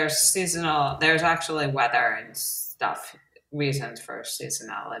there's actually weather and stuff, reasons for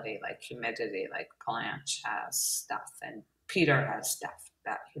seasonality, like humidity, like Blanche has stuff and Peter has stuff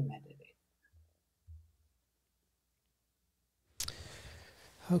about humidity.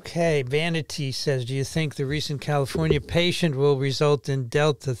 Okay, Vanity says, do you think the recent California patient will result in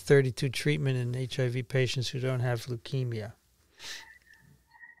Delta 32 treatment in HIV patients who don't have leukemia?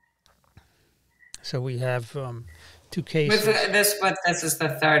 So we have 2 cases. This is the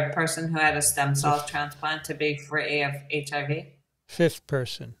third person who had a stem cell transplant to be free of HIV? 5th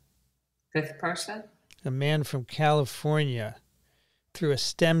person. 5th person? A man from California through a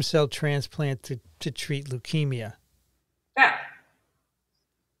stem cell transplant to treat leukemia. Yeah.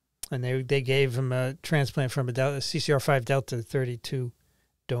 And they gave him a transplant from a CCR5 Delta 32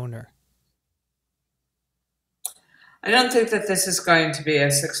 donor. I don't think that this is going to be a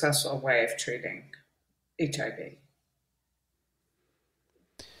successful way of treating HIV.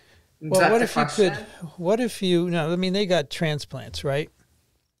 Well, what if you, no, I mean, they got transplants, right?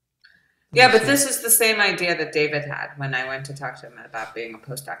 Yeah, but this is the same idea that David had when I went to talk to him about being a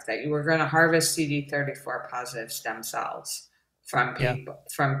postdoc, that you were going to harvest CD34 positive stem cells from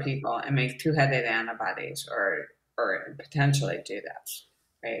people and make 2-headed antibodies or potentially do that,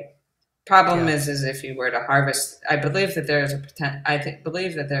 right? Problem is if you were to harvest, I believe that there is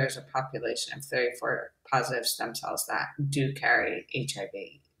a population of 34 positive stem cells that do carry HIV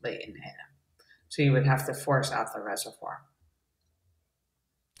latent in them. So you would have to force out the reservoir.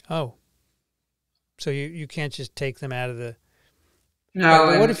 Oh. So you can't just take them out of the... No,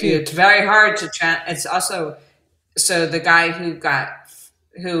 but what if it's very hard to... It's also... So the guy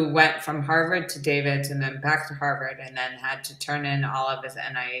who went from Harvard to David's and then back to Harvard and then had to turn in all of his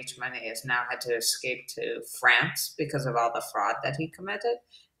NIH money has now had to escape to France because of all the fraud that he committed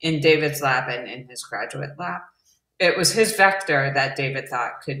in David's lab and in his graduate lab. It was his vector that David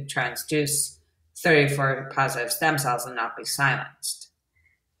thought could transduce 34 positive stem cells and not be silenced.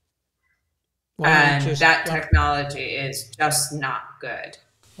 And that technology is just not good.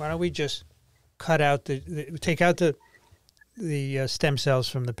 Why don't we just cut out take out the stem cells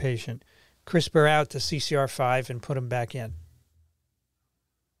from the patient, CRISPR out the CCR5 and put them back in?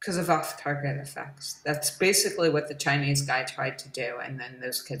 Because of off-target effects. That's basically what the Chinese guy tried to do, and then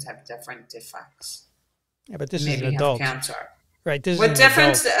those kids have different effects. Yeah, but this is an adult. Maybe have cancer. Right. This what is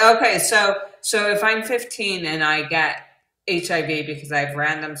difference? Adult. Okay, so if I'm 15 and I get HIV because I have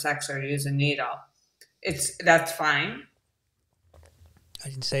random sex or use a needle, that's fine. I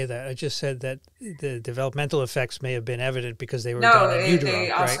didn't say that. I just said that the developmental effects may have been evident because they were done in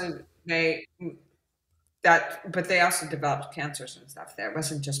utero, but they also developed cancers and stuff. There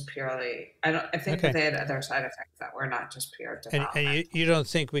wasn't just purely. I think that they had other side effects that were not just pure development. And you don't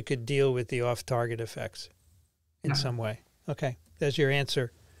think we could deal with the off-target effects in some way? Okay, there's your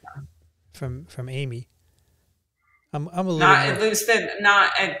answer from Amy. I'm a little not more, at least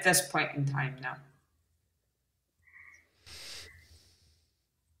not at this point in time. No.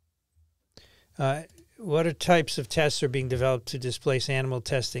 What types of tests are being developed to displace animal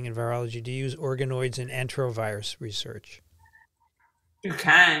testing in virology? Do you use organoids in enterovirus research? You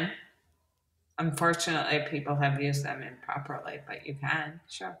can. Unfortunately, people have used them improperly, but you can,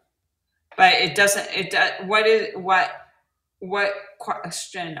 sure. But it doesn't. What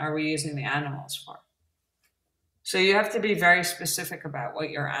question are we using the animals for? So you have to be very specific about what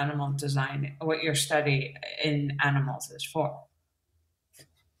your what your study in animals is for.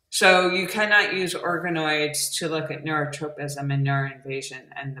 So you cannot use organoids to look at neurotropism and neuroinvasion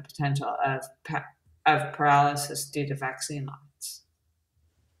and the potential of paralysis due to vaccine lots.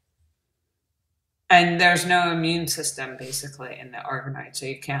 And there's no immune system basically in the organoid, so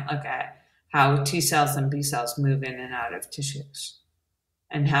you can't look at how T cells and B cells move in and out of tissues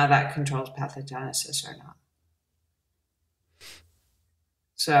and how that controls pathogenesis or not.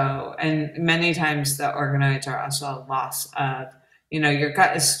 So, and many times the organoids are also a loss of, your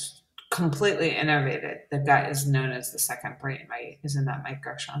gut is completely innervated. The gut is known as the second brain, right? Isn't that Mike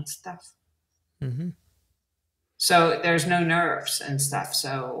Gershon's stuff? Mm-hmm. So there's no nerves and stuff.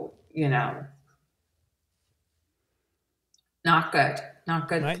 So, not good. Not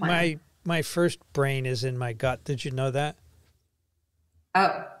good. My first brain is in my gut. Did you know that?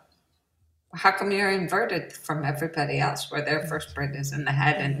 Oh. How come you're inverted from everybody else where their first brain is in the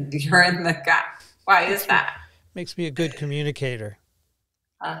head and you're in the gut? Why is that? Makes me a good communicator.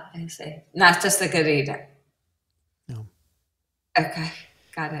 I see. Not just a good eater. No. Okay,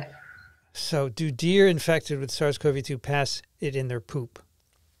 got it. So, do deer infected with SARS-CoV-2 pass it in their poop?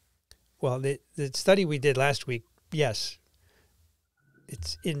 Well, the study we did last week, yes,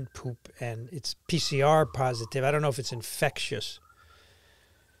 it's in poop and it's PCR positive. I don't know if it's infectious.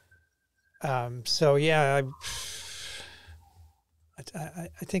 So, yeah,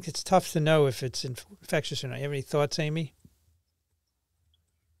 I think it's tough to know if it's infectious or not. You have any thoughts, Amy?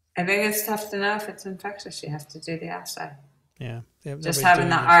 I think it's tough to know if it's infectious. You have to do the assay. Yeah. Just having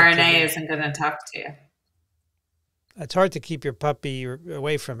the RNA isn't going to talk to you. It's hard to keep your puppy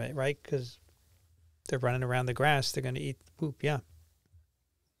away from it, right? Because they're running around the grass. They're going to eat poop, yeah.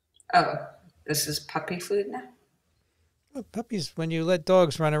 Oh, this is puppy food now? Well, puppies, when you let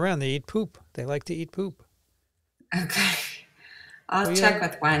dogs run around, they eat poop. They like to eat poop. Okay. I'll check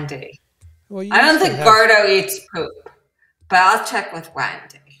with Wendy. Well, I don't think Gordo eats poop, but I'll check with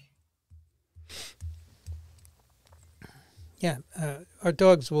Wendy. Yeah, our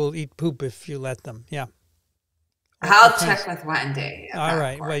dogs will eat poop if you let them, yeah. I'll check with Wendy. All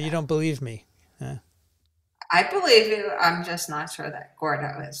right, well, you don't believe me. I believe you. I'm just not sure that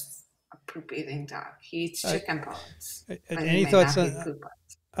Gordo is a poop-eating dog. He eats chicken bones. Any thoughts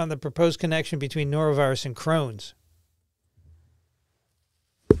on the proposed connection between norovirus and Crohn's?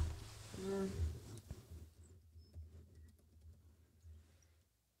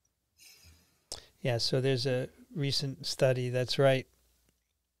 Yeah, so there's a recent study, that's right.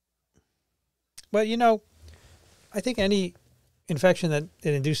 Well, you know, I think any infection that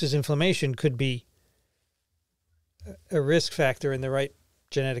induces inflammation could be a risk factor in the right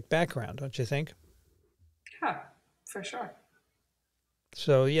genetic background, don't you think? Yeah, for sure.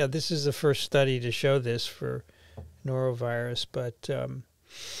 So, yeah, this is the first study to show this for norovirus, but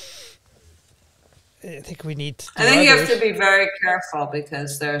I think we need to do you have others. to be very careful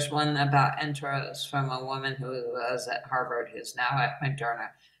because there's one about intros from a woman who was at Harvard who's now at Moderna.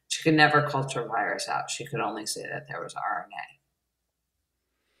 She could never culture virus out. She could only say that there was RNA.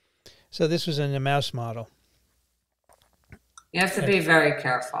 So this was in a mouse model. You have to be very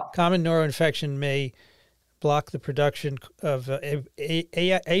careful. Common neuroinfection may block the production of API5,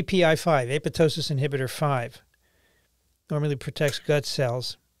 apoptosis inhibitor 5. Normally protects gut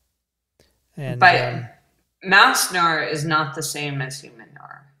cells. But mouse neuro is not the same as human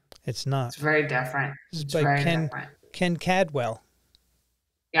neuro. It's not. It's very different. It's very different. Ken Cadwell.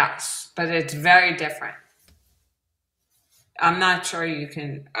 Yes, but it's very different. I'm not sure you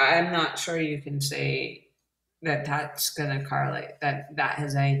can say that that's going to correlate, that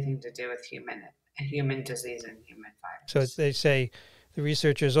has anything to do with human disease and human virus. So they say the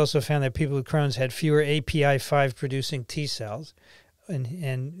researchers also found that people with Crohn's had fewer API5 producing T cells.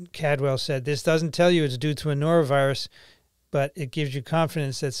 And Cadwell said, this doesn't tell you it's due to a norovirus, but it gives you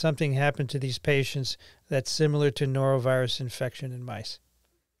confidence that something happened to these patients that's similar to norovirus infection in mice.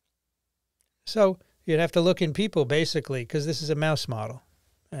 So you'd have to look in people, basically, because this is a mouse model.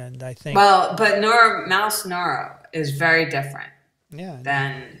 And I think... Well, but mouse neuro is very different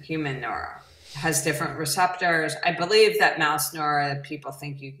than human neuro. It has different receptors. I believe that mouse neuro, people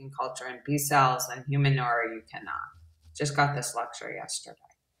think you can culture in B cells, and human neuro you cannot. Just got this lecture yesterday.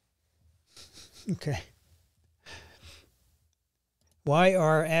 Okay. Why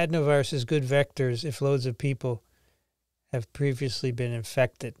are adenoviruses good vectors if loads of people have previously been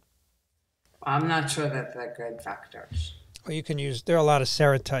infected? I'm not sure that they're good vectors. Well, you can use, there are a lot of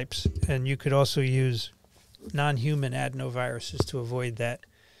serotypes, and you could also use non-human adenoviruses to avoid that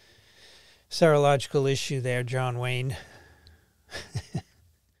serological issue there, John Wayne.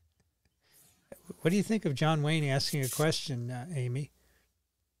 What do you think of John Wayne asking a question, Amy?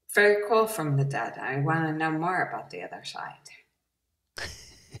 Very cool from the dead. I want to know more about the other side.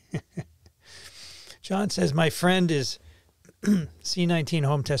 John says, my friend is C19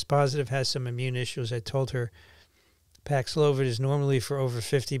 home test positive, has some immune issues. I told her Paxlovid is normally for over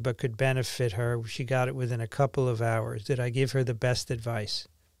 50, but could benefit her. She got it within a couple of hours. Did I give her the best advice?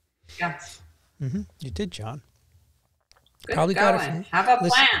 Yes. You did, John. Good Probably going. got it from Have a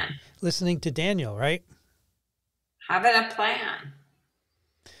plan. Listening to Daniel, right? Having a plan.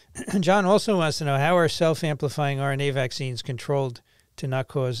 John also wants to know, how are self-amplifying RNA vaccines controlled to not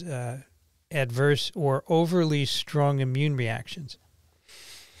cause adverse or overly strong immune reactions?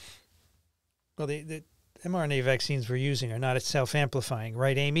 Well, the mRNA vaccines we're using are not self-amplifying,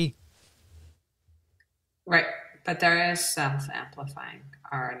 right, Amy? Right, but there is self-amplifying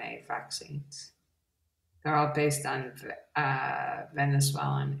RNA vaccines. They're all based on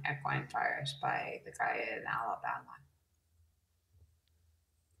Venezuelan equine virus by the guy in Alabama.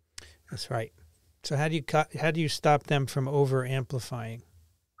 That's right. So how do you stop them from over amplifying?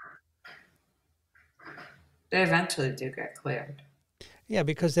 They eventually do get cleared. Yeah,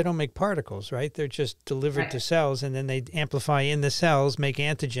 because they don't make particles, right? They're just delivered to Right. cells, and then they amplify in the cells, make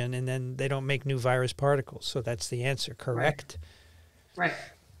antigen, and then they don't make new virus particles. So that's the answer, correct? Right.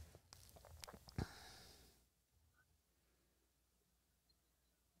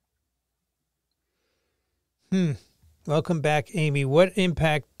 Welcome back, Amy. What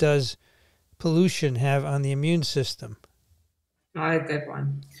impact does pollution have on the immune system? Not a good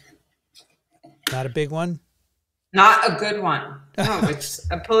one. Not a big one? Not a good one. No, it's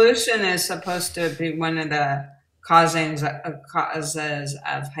pollution is supposed to be one of the causes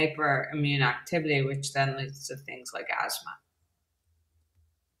of hyperimmune activity, which then leads to things like asthma.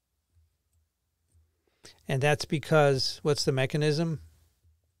 And that's because, what's the mechanism?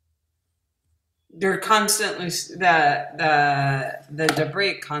 You're constantly the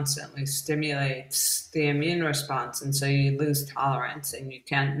debris constantly stimulates the immune response, and so you lose tolerance, and you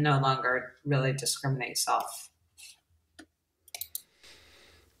can no longer really discriminate self.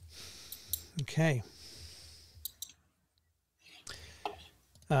 Okay.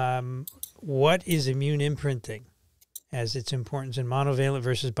 What is immune imprinting as its importance in monovalent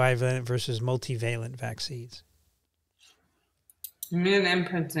versus bivalent versus multivalent vaccines? Immune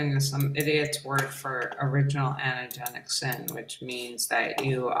imprinting is some idiot's word for original antigenic sin, which means that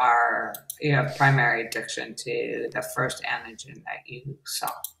you have primary addiction to the first antigen that you saw.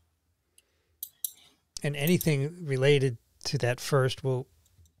 And anything related to that first will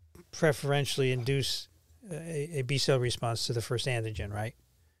preferentially induce a B cell response to the first antigen, right?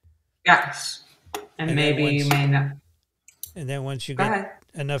 Yes. And maybe you may not. And then once you Go get ahead.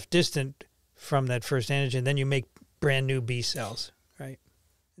 enough distant from that first antigen, then you make brand new B cells, right?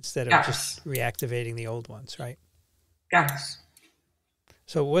 Instead of just reactivating the old ones, right? Yes.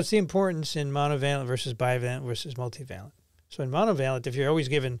 So what's the importance in monovalent versus bivalent versus multivalent? So in monovalent, if you're always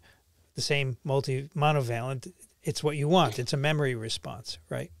given the same monovalent, it's what you want. It's a memory response,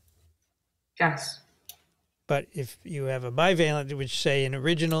 right? Yes. But if you have a bivalent, which say an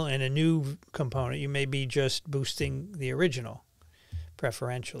original and a new component, you may be just boosting the original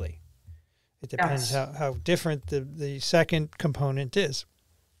preferentially. It depends how different the second component is.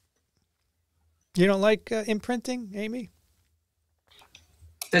 You don't like imprinting, Amy?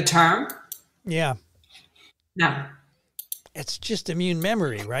 The term? Yeah. No. It's just immune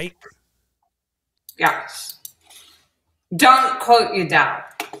memory, right? Yes. Don't quote you down.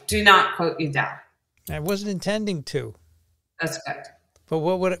 Do not quote you down. I wasn't intending to. That's good. But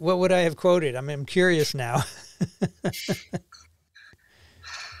what would I have quoted? I'm curious now.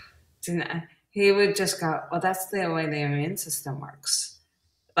 He would just go, well, that's the way the immune system works.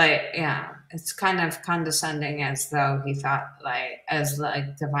 Like, yeah, it's kind of condescending, as though he thought as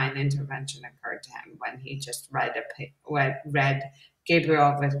divine intervention occurred to him when he just read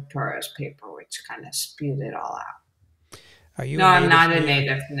Gabriel Victoria's paper, which kind of spewed it all out. Are you? No, I'm not a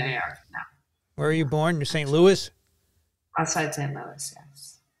native New York. No. Where are you born? You're St. Louis? Outside St. Louis,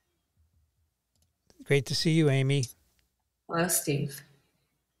 yes. Great to see you, Amy. Hello, Steve.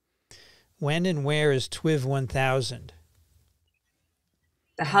 When and where is TWIV 1000?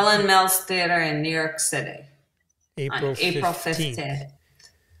 The Helen Mills Theater in New York City. April 15th.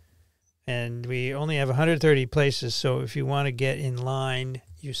 And we only have 130 places, so if you want to get in line,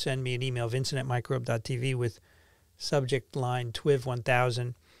 you send me an email, vincent@microbe.tv, with subject line TWIV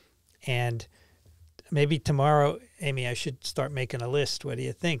 1000. And maybe tomorrow, Amy, I should start making a list. What do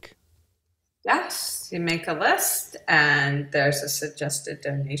you think? Yes, you make a list, and there's a suggested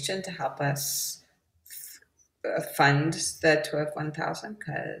donation to help us fund the TWIV 1000,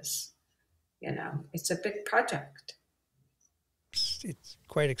 because, it's a big project. It's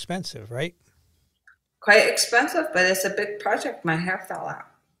quite expensive, right? Quite expensive, but it's a big project. My hair fell out.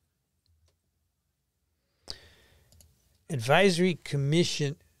 Advisory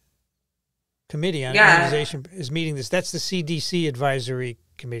Committee on Immunization is meeting this. That's the CDC Advisory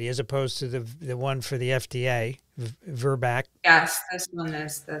Committee, as opposed to the one for the FDA, VRBAC. Yes, this one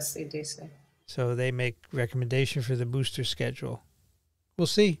is the CDC. So they make recommendation for the booster schedule. We'll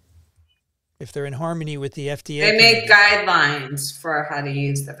see if they're in harmony with the FDA. They make guidelines for how to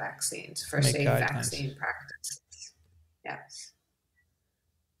use the vaccines, for safe vaccine practices. Yes.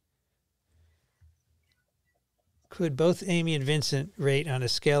 Could both Amy and Vincent rate on a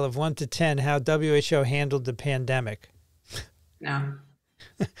scale of 1 to 10 how WHO handled the pandemic? No.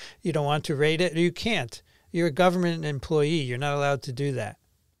 You don't want to rate it? You can't. You're a government employee. You're not allowed to do that.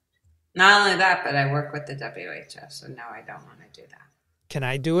 Not only that, but I work with the WHO, so no, I don't want to do that. Can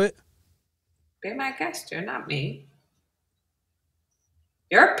I do it? Be my guest. You're not me.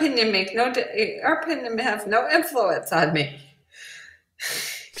 Your opinion your opinion has no influence on me.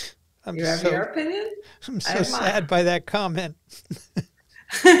 You have your opinion? I'm so sad by that comment.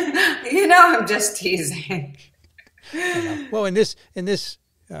 You know, I'm just teasing. Well, in this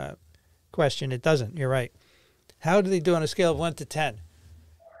question, it doesn't. You're right. How do they do on a scale of 1 to 10?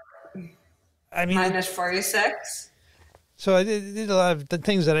 I mean, -46. So I did a lot of the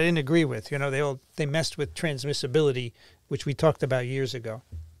things that I didn't agree with. You know, they messed with transmissibility, which we talked about years ago.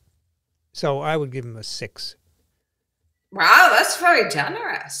 So I would give them a 6. Wow, that's very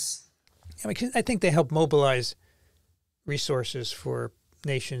generous. I mean, I think they help mobilize resources for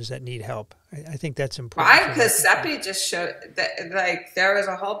nations that need help. I think that's important. Why? Because CEPI just showed that, like, there was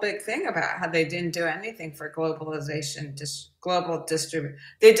a whole big thing about how they didn't do anything for globalization, just global distribution.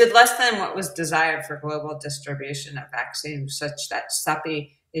 They did less than what was desired for global distribution of vaccines, such that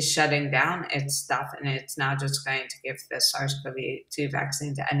CEPI is shutting down its stuff, and it's now just going to give the SARS-CoV-2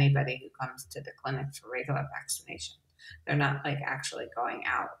 vaccine to anybody who comes to the clinic for regular vaccination. They're not, like, actually going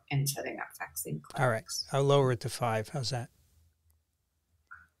out and setting up vaccine clinics. All right, I'll lower it to 5. How's that?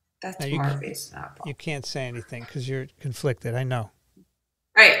 That's more reasonable. You can't say anything because you're conflicted. I know.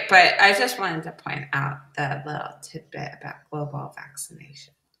 Right, but I just wanted to point out the little tidbit about global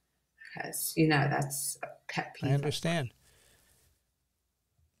vaccination because, you know, that's a pet peeve. I understand.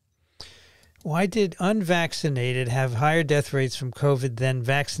 Why did unvaccinated have higher death rates from COVID than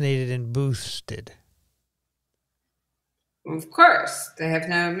vaccinated and boosted? Of course, they have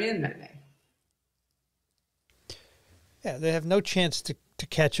no immunity. Yeah, they have no chance to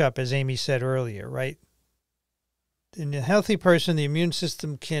catch up, as Amy said earlier, right? In a healthy person, the immune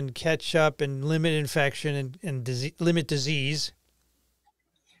system can catch up and limit infection and limit disease,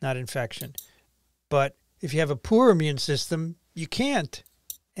 not infection. But if you have a poor immune system, you can't.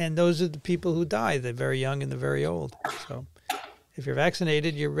 And those are the people who die, the very young and the very old. So if you're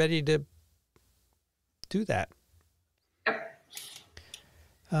vaccinated, you're ready to do that.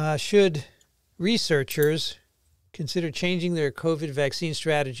 Should researchers consider changing their COVID vaccine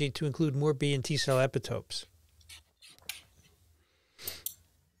strategy to include more B and T cell epitopes?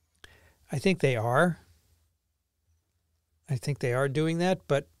 I think they are. I think they are doing that,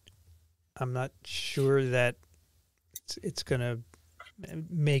 but I'm not sure that it's going to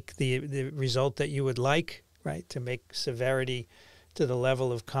make the result that you would like, right? To make severity to the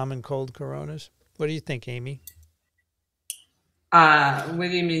level of common cold coronas. What do you think, Amy? What do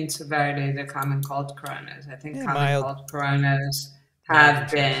you mean severity to common cold coronas? I think common cold coronas have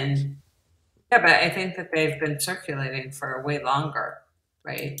been, but I think that they've been circulating for way longer,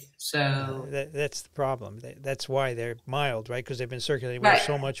 right? So that's the problem. That's why they're mild, right? Because they've been circulating with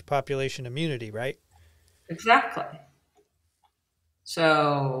so much population immunity, right? Exactly.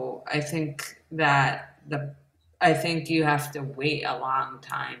 So I think that I think you have to wait a long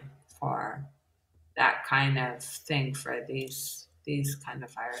time for that kind of thing for these kind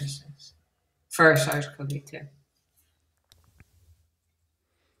of viruses, for SARS-CoV-2.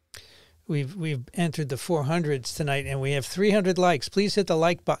 We've entered the 400s tonight, and we have 300 likes. Please hit the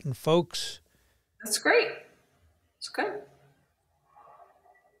like button, folks. That's great. It's good.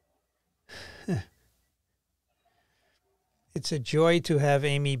 It's a joy to have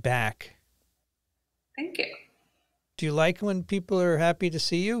Amy back. Thank you. Do you like when people are happy to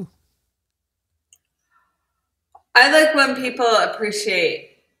see you? I like when people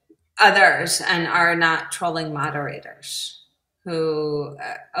appreciate others and are not trolling moderators who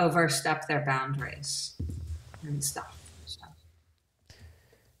overstep their boundaries and stuff. So.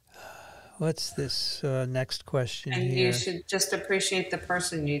 What's this next question and here? You should just appreciate the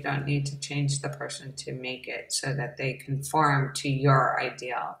person. You don't need to change the person to make it so that they conform to your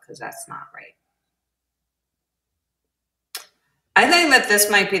ideal, because that's not right. I think that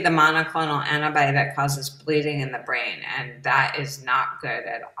this might be the monoclonal antibody that causes bleeding in the brain, and that is not good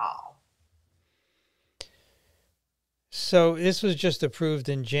at all. So this was just approved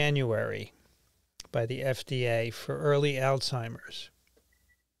in January by the FDA for early Alzheimer's.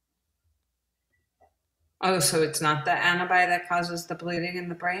 Oh, so it's not the antibody that causes the bleeding in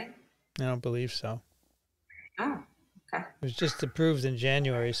the brain? I don't believe so. Oh, okay. It was just approved in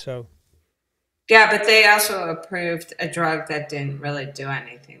January, so... Yeah, but they also approved a drug that didn't really do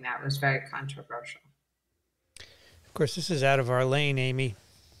anything. That was very controversial. Of course, this is out of our lane, Amy.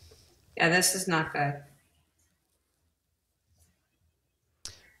 Yeah, this is not good.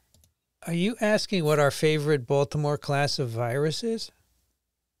 Are you asking what our favorite Baltimore class of virus is?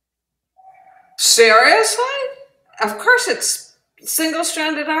 Seriously? Of course it's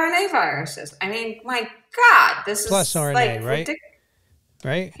single-stranded RNA viruses. I mean, my God, this Plus is RNA, like right? ridiculous.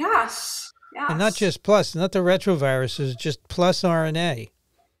 Right? Yes, And not yes. just plus, not the retroviruses, just plus RNA.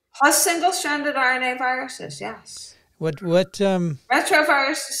 Plus single-stranded RNA viruses, yes. What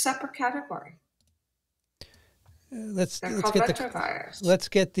Retrovirus is a separate category. let's They're let's called get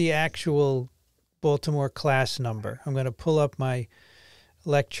retrovirus. the actual Baltimore class number. I'm going to pull up my I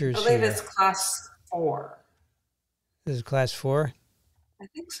lectures believe it's here. class 4. This is class 4. I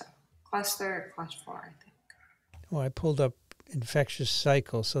think so. Class 3 or class 4, I think. Well, I pulled up infectious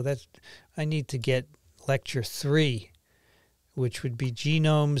cycle, so that's I need to get lecture 3, which would be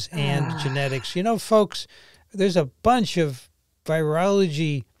genomes and genetics. You know, folks, there's a bunch of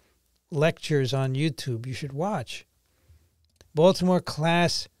virology lectures on YouTube you should watch. Baltimore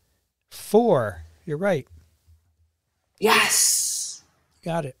class 4. You're right. Yes.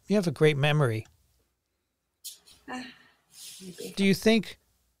 Got it. You have a great memory. Maybe. Do you think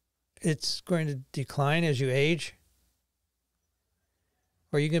it's going to decline as you age?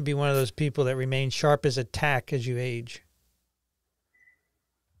 Or are you going to be one of those people that remain sharp as a tack as you age?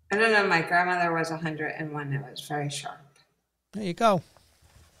 I don't know. My grandmother was 101. It was very sharp. There you go.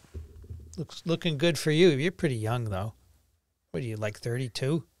 Looking good for you. You're pretty young, though. What are you, like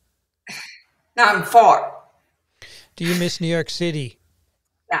 32? No, I'm 4. Do you miss New York City?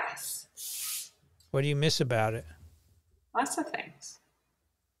 Yes. What do you miss about it? Lots of things.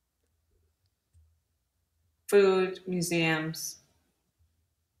 Food, museums.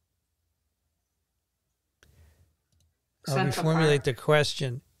 I'll Central reformulate Park. the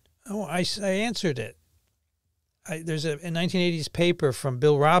question. Oh, I answered it. There's a 1980s paper from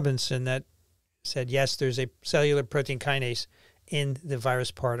Bill Robinson that said, yes, there's a cellular protein kinase in the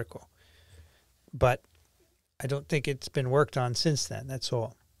virus particle. But I don't think it's been worked on since then. That's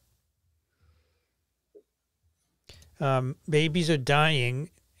all. Babies are dying,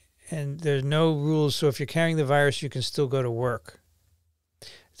 and there's no rules. So if you're carrying the virus, you can still go to work.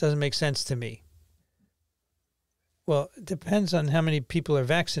 It doesn't make sense to me. Well, it depends on how many people are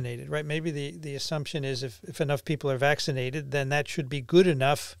vaccinated, right? Maybe the assumption is if enough people are vaccinated, then that should be good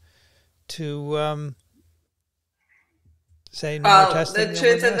enough to say no more testing. The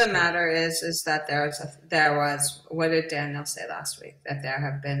truth of the matter is that there was, what did Daniel say last week? That there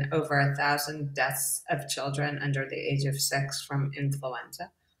have been over 1,000 deaths of children under the age of 6 from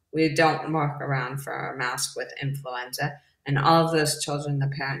influenza. We don't walk around for our mask with influenza. And all of those children, the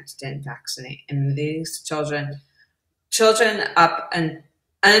parents didn't vaccinate. And these children up and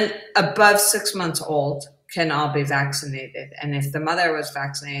above 6 months old can all be vaccinated. And if the mother was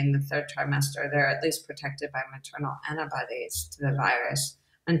vaccinated in the 3rd trimester, they're at least protected by maternal antibodies to the virus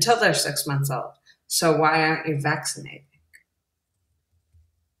until they're 6 months old. So why aren't you vaccinated?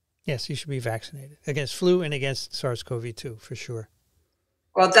 Yes, you should be vaccinated against flu and against SARS-CoV-2 for sure.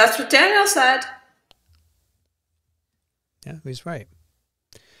 Well, that's what Daniel said. Yeah, he's right.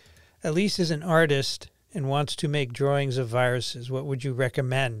 Elise is an artist and wants to make drawings of viruses. What would you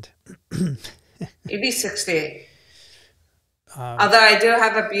recommend? EV68. Although I do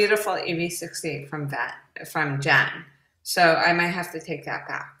have a beautiful EV68 from Jen, so I might have to take that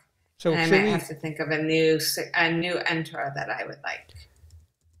back. So I might have to think of a new enter that I would like,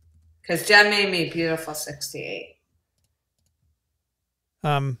 because Jen made me beautiful 68.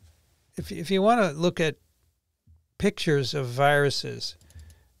 If you want to look at pictures of viruses,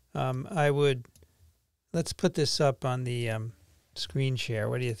 let's put this up on the screen share.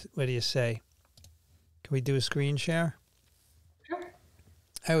 What do you say? Can we do a screen share? Sure.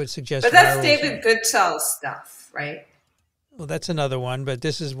 I would suggest. But that's David Goodsell's stuff, right? Well, that's another one, but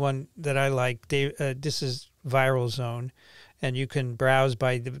this is one that I like. This is Viral Zone, and you can browse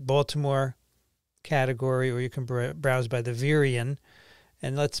by the Baltimore category, or you can browse by the Virion.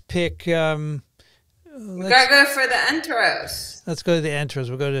 And let's pick. We gotta go for the enteros. Let's go to the enteros.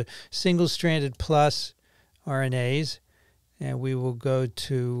 We'll go to single-stranded plus RNAs, and we will go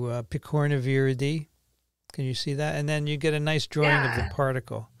to picornaviridae. Can you see that? And then you get a nice drawing of the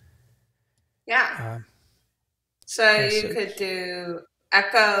particle. Yeah. So you could do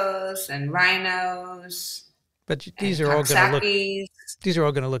echoes and rhinos. But these are all going to look. These are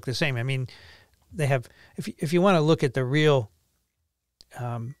all going to look the same. I mean, they have. If you want to look at the real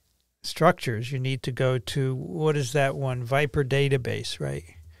structures, you need to go to, what is that one? Viper database, right?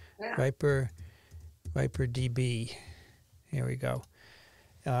 Yeah. Viper DB. Here we go.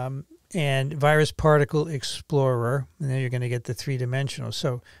 And virus particle explorer, and then you're going to get the 3-dimensional.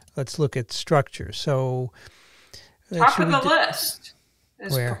 So let's look at structure. So top of the list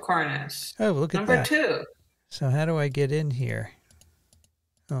is Picornis. Oh, look at number that. 2. So how do I get in here?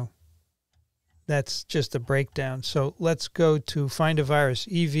 Oh, That's just a breakdown. So let's go to find a virus,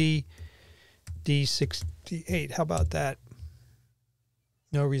 EVD68. How about that?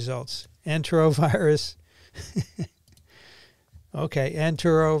 No results. Enterovirus. Okay,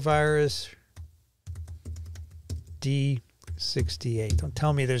 enterovirus D68. Don't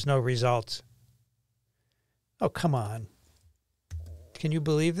tell me there's no results. Oh, come on. Can you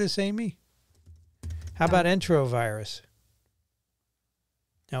believe this, Amy? How about enterovirus?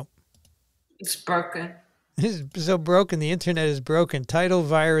 Nope. It's broken. It's so broken. The internet is broken. Title,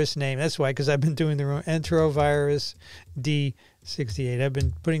 virus, name. That's why, because I've been doing the wrong enterovirus D68. I've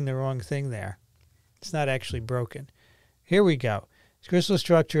been putting the wrong thing there. It's not actually broken. Here we go. Crystal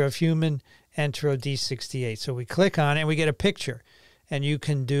structure of human entero D68. So we click on it and we get a picture. And you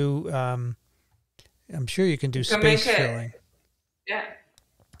can do, I'm sure you can do space filling. Yeah.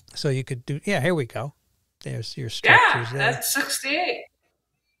 So you could do, yeah, here we go. There's your structures there. Yeah, that's 68.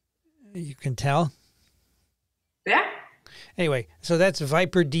 You can tell. Yeah. Anyway, so that's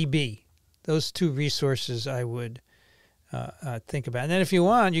ViperDB. Those two resources I would think about. And then if you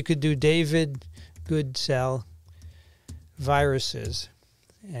want, you could do David Goodsell viruses,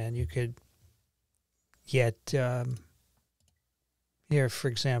 and you could get, here, for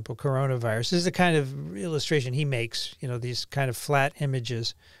example, coronavirus. This is the kind of illustration he makes, you know, these kind of flat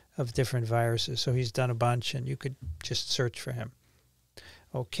images of different viruses. So he's done a bunch, and you could just search for him.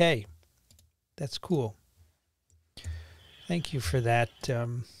 Okay. That's cool. Thank you for that,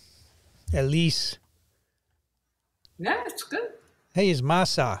 Elise. Yeah, it's good. Hey, is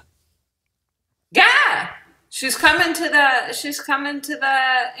Masa? Yeah, she's coming to the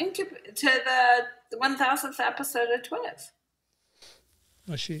 1000th episode of Twiz.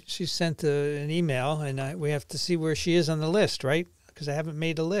 Well, she sent an email, and we have to see where she is on the list, right? Because I haven't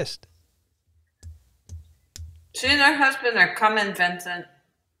made a list. She and her husband are coming, Vincent.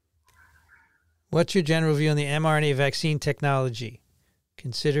 What's your general view on the mRNA vaccine technology,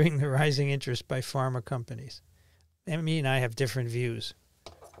 considering the rising interest by pharma companies? Emmy and I have different views.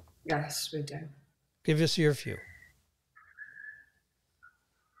 Yes, we do. Give us your view.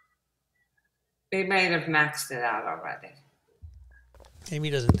 They might have maxed it out already. Amy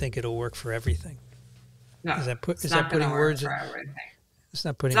doesn't think it'll work for everything. No, is that it's not putting words for everything. It's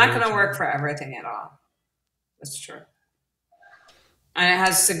not putting. It's not going to work for everything at all. That's true. And it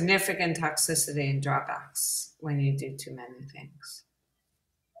has significant toxicity and drawbacks when you do too many things.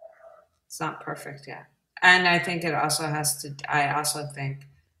 It's not perfect yet. And I think it also has to, I also think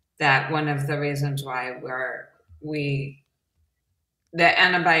that one of the reasons why the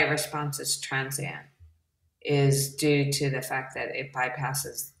antibody response is transient is due to the fact that it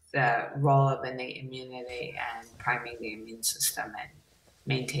bypasses the role of innate immunity and priming the immune system and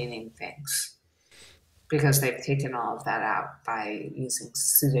maintaining things, because they've taken all of that out by using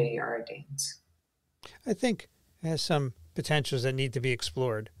pseudouridines. I think it has some potentials that need to be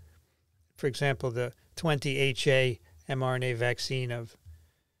explored. For example, the 20HA mRNA vaccine of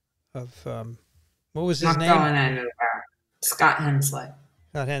what was his name? Not going anywhere. Scott Hensley.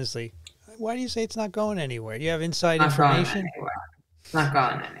 Scott Hensley. Why do you say it's not going anywhere? Do you have inside information? It's not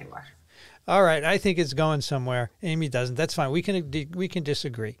going anywhere. All right, I think it's going somewhere. Amy doesn't. That's fine. We can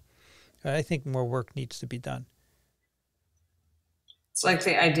disagree. I think more work needs to be done. It's like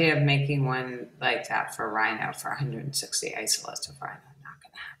the idea of making one like that for rhino, for 160 isolates of rhino. Not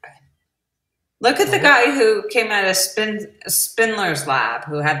going to happen. Look at the guy who came out of Spindler's lab,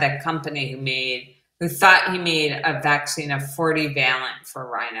 who had that company who thought he made a vaccine of 40 valent for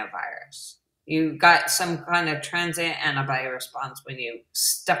rhinovirus. You got some kind of transient antibody response when you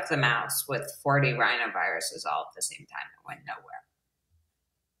stuck the mouse with 40 rhinoviruses all at the same time. It went nowhere.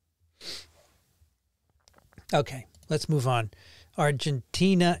 Okay, let's move on.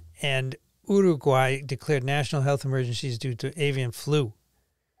 Argentina and Uruguay declared national health emergencies due to avian flu.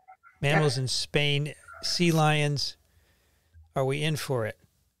 Mammals in Spain, sea lions. Are we in for it?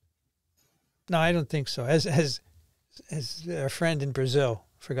 No, I don't think so. As our friend in Brazil,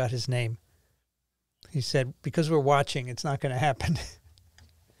 forgot his name. He said, because we're watching, it's not going to happen.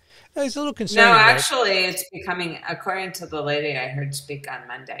 No, he's a little concerned. No, actually, it's becoming, according to the lady I heard speak on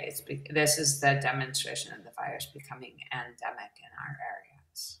Monday, this is the demonstration of the virus becoming endemic in our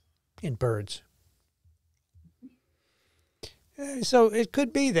areas. In birds. So it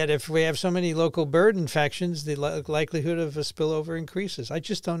could be that if we have so many local bird infections, the likelihood of a spillover increases. I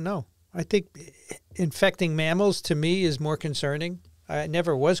just don't know. I think infecting mammals, to me, is more concerning. I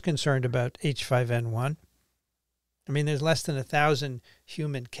never was concerned about H5N1. I mean, there's less than 1,000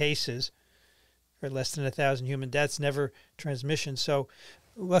 human cases, or less than 1,000 human deaths, never transmission. So,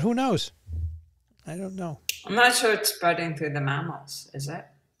 but who knows? I don't know. I'm not sure it's spreading through the mammals, is it?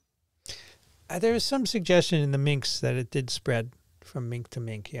 There was some suggestion in the minks that it did spread from mink to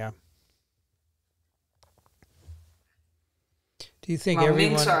mink, yeah. Do you think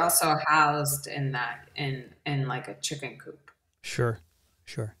everyone... minks are also housed in like a chicken coop. Sure.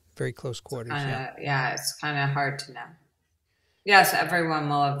 Very close quarters, Yeah, it's kind of hard to know. Yes, everyone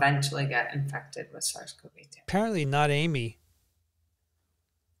will eventually get infected with SARS-CoV-2. Apparently not Amy.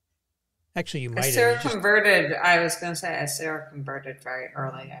 Actually, you might have. I was going to say, I seroconverted very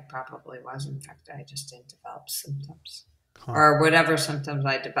early. I probably was infected. I just didn't develop symptoms. Or whatever symptoms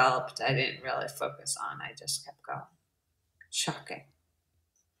I developed, I didn't really focus on. I just kept going. Shocking.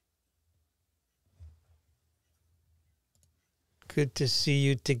 Good to see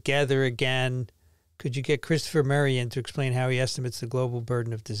you together again. Could you get Christopher Murray in to explain how he estimates the global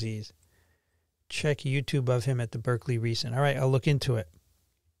burden of disease? Check YouTube of him at the Berkeley Recent. All right, I'll look into it.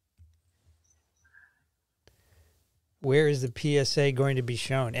 Where is the PSA going to be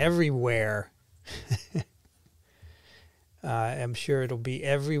shown? Everywhere. I'm sure it'll be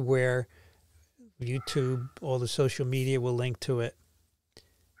everywhere. YouTube, all the social media will link to it.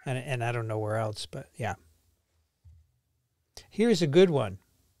 And I don't know where else, but yeah. Here's a good one.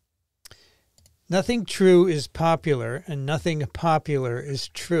 Nothing true is popular, and nothing popular is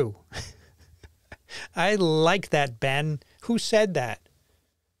true. I like that, Ben. Who said that?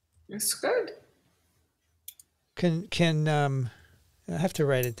 It's good. I have to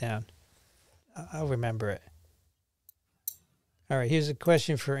write it down. I'll remember it. All right, here's a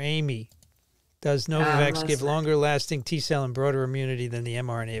question for Amy. Does Novavax give longer-lasting T-cell and broader immunity than the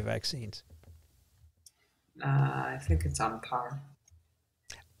mRNA vaccines? I think it's on par.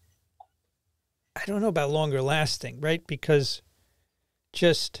 I don't know about longer-lasting, right? Because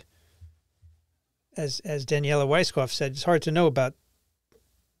just as Daniela Weisskopf said, it's hard to know about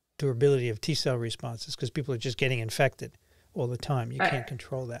durability of T-cell responses because people are just getting infected all the time. You can't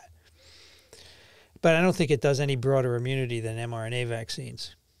control that. But I don't think it does any broader immunity than mRNA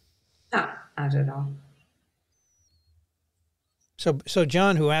vaccines. No, not at all. So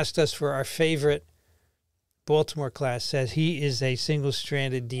John, who asked us for our favorite Baltimore class, says he is a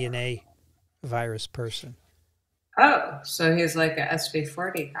single-stranded DNA virus person. Oh, so he's like a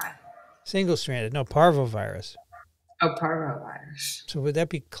SV40 guy. Single-stranded, no, parvovirus. Oh, parvovirus. So would that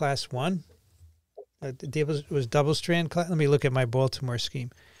be class 1? It was double-strand class? Let me look at my Baltimore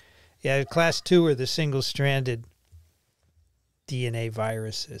scheme. Yeah, class 2 are the single-stranded DNA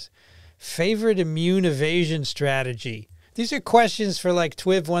viruses. Favorite immune evasion strategy. These are questions for like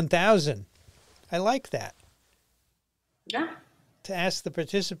TWIV 1000. I like that. Yeah. To ask the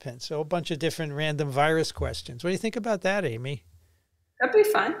participants. So a bunch of different random virus questions. What do you think about that, Amy? That'd be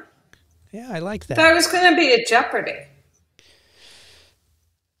fun. Yeah, I like that. That was going to be a Jeopardy.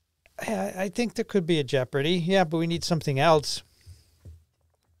 Yeah, I think there could be a Jeopardy. Yeah, but we need something else.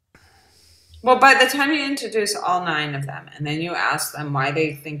 Well, by the time you introduce all 9 of them, and then you ask them why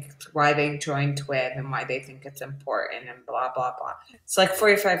they joined TWIV and why they think it's important and blah, blah, blah. It's like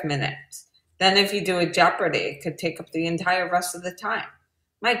 45 minutes. Then if you do a Jeopardy, it could take up the entire rest of the time.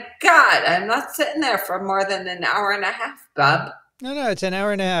 My God, I'm not sitting there for more than an hour and a half, bub. No, it's an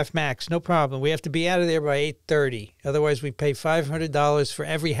hour and a half max. No problem. We have to be out of there by 8:30. Otherwise, we pay $500 for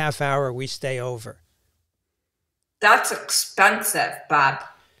every half hour we stay over. That's expensive, Bob.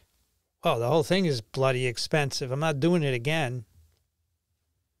 Oh, the whole thing is bloody expensive. I'm not doing it again.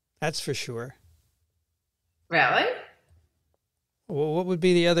 That's for sure. Really? Well, what would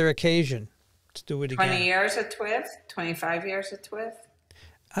be the other occasion to do it again? 20 years at TWIV? 25 years at TWIV?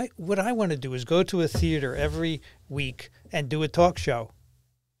 What I want to do is go to a theater every week and do a talk show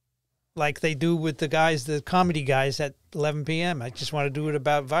like they do with the comedy guys at 11 p.m. I just want to do it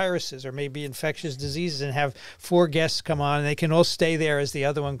about viruses or maybe infectious diseases and have 4 guests come on and they can all stay there as the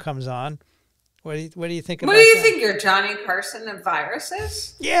other one comes on. What do you think about that? What do you think? You're Johnny Carson of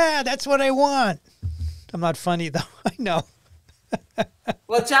viruses? Yeah, that's what I want. I'm not funny, though. I know.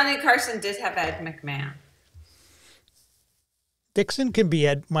 Well, Johnny Carson did have Ed McMahon. Dixon can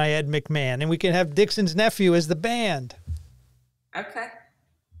be my Ed McMahon, and we can have Dixon's nephew as the band. Okay.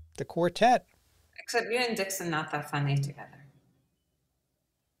 The quartet. Except you and Dixon not that funny together.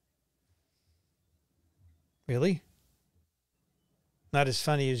 Really? Not as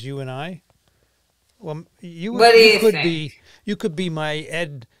funny as you and I? Well, you could be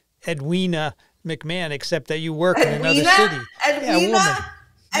my Edwina McMahon, except that you work in another city. Edwina? Yeah,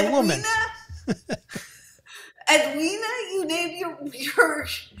 a woman. Edwina? You named your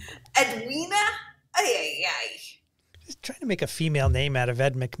Edwina? Ay. Just trying to make a female name out of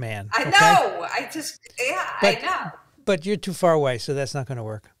Ed McMahon. I okay? know. I know. But you're too far away, so that's not going to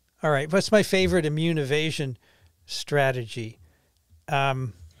work. All right. What's my favorite immune evasion strategy?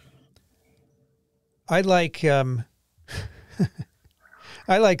 I like I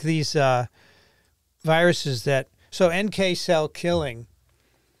like these viruses that so NK cell killing.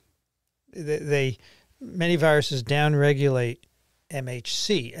 Many viruses downregulate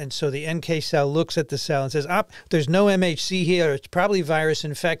MHC, and so the NK cell looks at the cell and says, there's no MHC here. It's probably virus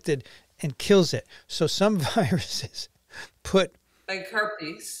infected," and kills it. So some viruses put like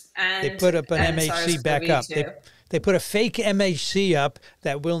herpes and they put up an MHC back up. SARS-CoV-2. They put a fake MHC up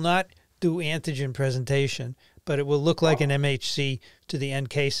that will not do antigen presentation, but it will look like an MHC to the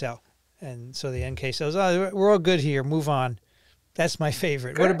NK cell. And so the NK cells, we're all good here. Move on. That's my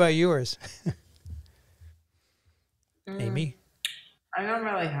favorite. Good. What about yours? Amy? I don't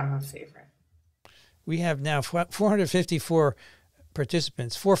really have a favorite. We have now 454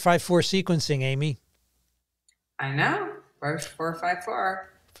 participants. 454 sequencing, Amy. I know. First 454.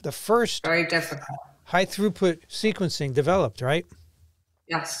 The first very difficult high throughput sequencing developed, right?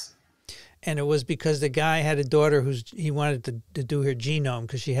 Yes. And it was because the guy had a daughter he wanted to do her genome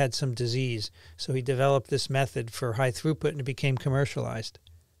because she had some disease. So he developed this method for high throughput and it became commercialized.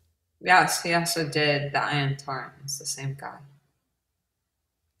 Yes, he also did the Iron Torrent. It's the same guy.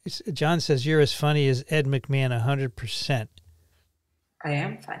 John says, "You're as funny as Ed McMahon, 100%. I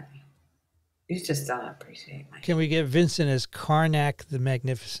am funny. You just don't appreciate my... Can we get Vincent as Karnak the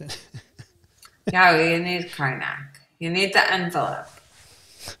Magnificent? No, you need Karnak. You need the envelope.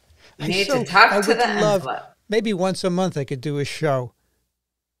 You need to talk to the envelope. Maybe once a month I could do a show,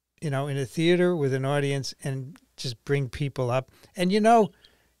 in a theater with an audience and just bring people up. And,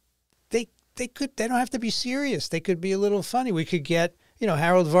 they don't have to be serious. They could be a little funny. We could get,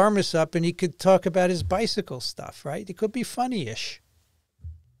 Harold Varmus up and he could talk about his bicycle stuff, right? It could be funny-ish.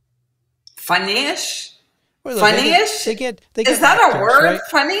 Funny-ish? Well, funny-ish? They get Is that actors, a word, right?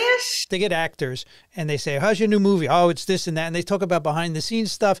 funny-ish? They get actors and they say, "How's your new movie?" "Oh, it's this and that." And they talk about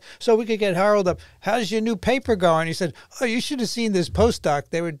behind-the-scenes stuff. So we could get Harold up. "How's your new paper going?" He said, "Oh, you should have seen this postdoc.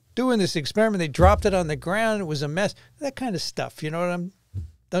 They were doing this experiment. They dropped it on the ground. It was a mess." That kind of stuff. Don't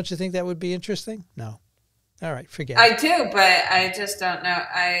you think that would be interesting? No. All right, forget it. I do, but I just don't know.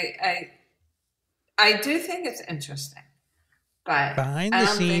 I do think it's interesting. But behind the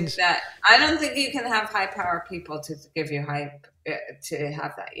scenes, I don't think you can have high power people to give you to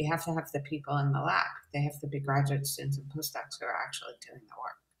have that. You have to have the people in the lab. They have to be graduate students and postdocs who are actually doing the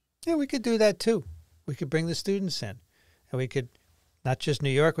work. Yeah, we could do that too. We could bring the students in, and we could not just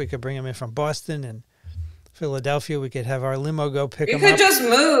New York. We could bring them in from Boston and Philadelphia. We could have our limo go pick them up. You could just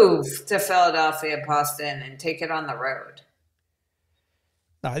move to Philadelphia, Boston, and take it on the road.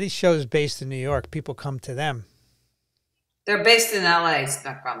 No, these shows based in New York, people come to them. They're based in L.A.,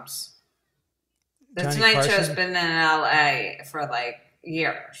 Snuckums. The Tonight Show's been in L.A. for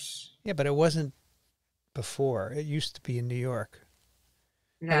years. Yeah, but it wasn't before. It used to be in New York.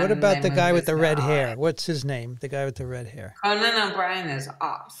 Now, what about the guy with the red hair? What's his name? The guy with the red hair. Conan O'Brien is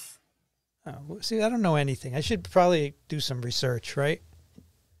off. Oh, see, I don't know anything. I should probably do some research, right?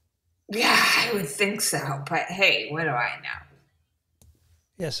 Yeah, I would think so. But hey, what do I know?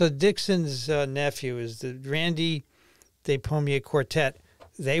 Yeah, so Dixon's nephew is the Randy De Pommier Quartet.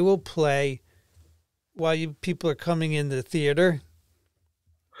 They will play while people are coming in the theater,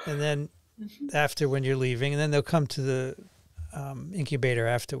 and then after when you're leaving, and then they'll come to the incubator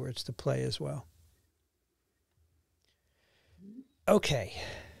afterwards to play as well. Okay,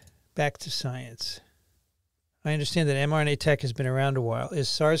 back to science. I understand that mRNA tech has been around a while. Is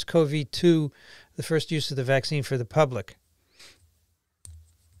SARS-CoV-2 the first use of the vaccine for the public?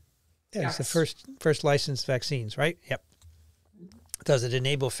 Yeah, yes. It's the first licensed vaccines, right? Yep. Does it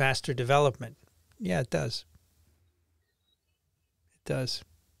enable faster development? Yeah, it does. It does.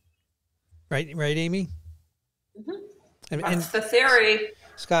 Right, Amy? Mm-hmm. That's the theory.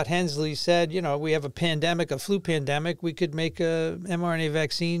 Scott Hensley said, we have a flu pandemic. We could make a mRNA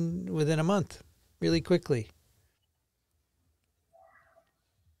vaccine within a month, really quickly.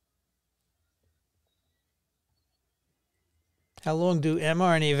 How long do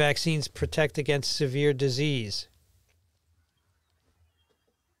mRNA vaccines protect against severe disease?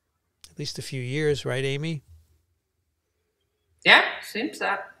 At least a few years, right, Amy? Yeah, seems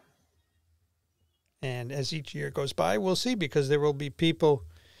that. And as each year goes by, we'll see, because there will be people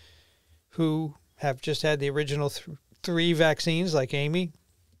who have just had the original 3 vaccines, like Amy,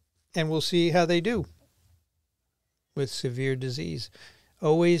 and we'll see how they do with severe disease.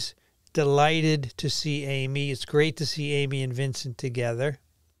 Always delighted to see Amy. It's great to see Amy and Vincent together.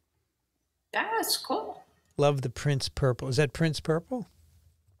 Yeah, it's cool. Love the Prince Purple. Is that Prince Purple?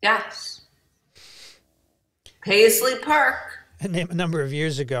 Yes. Paisley Park. A number of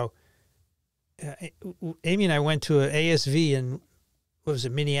years ago, Amy and I went to an ASV in, what was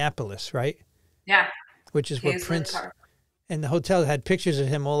it, Minneapolis, right? Yeah. which is what Paisley Prince, Park. and the hotel had pictures of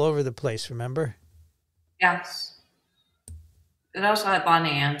him all over the place, remember? Yes. It also had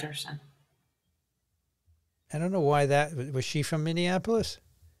Bonnie Anderson. I don't know why that, was she from Minneapolis?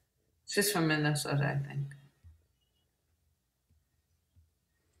 She's from Minnesota, I think.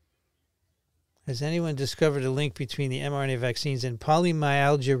 Has anyone discovered a link between the mRNA vaccines and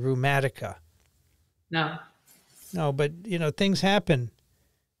polymyalgia rheumatica? No. No, but, you know, things happen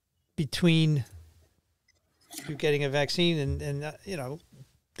between you getting a vaccine and you know,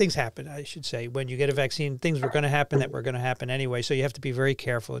 things happen, I should say. When you get a vaccine, things were going to happen that were going to happen anyway. So you have to be very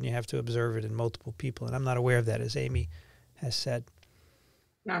careful and you have to observe it in multiple people. And I'm not aware of that, as Amy has said.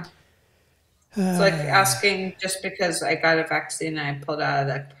 No. It's like asking, just because I got a vaccine and I pulled out of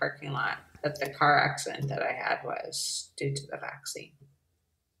the parking lot, that the car accident that I had was due to the vaccine.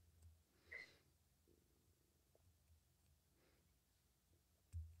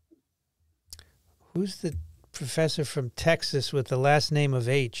 Who's the professor from Texas with the last name of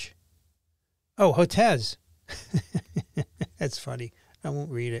H? Oh, Hotez. That's funny. I won't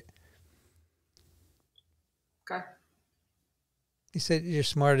read it. Okay. He said you're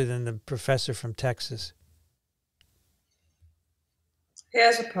smarter than the professor from Texas. He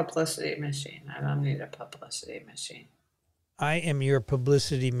has a publicity machine. I don't need a publicity machine. I am your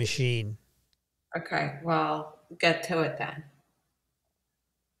publicity machine. Okay, well, get to it then.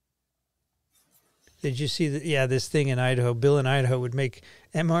 Did you see this thing in Idaho? Bill in Idaho would make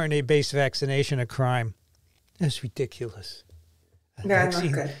mRNA-based vaccination a crime. That's ridiculous. A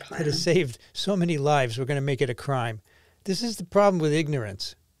vaccine not good plan. that has saved so many lives, we're going to make it a crime. This is the problem with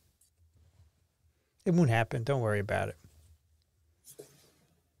ignorance. It won't happen. Don't worry about it.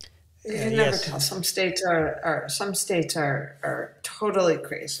 You can never tell. Some states are totally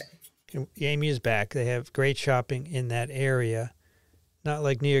crazy. Amy is back. They have great shopping in that area. Not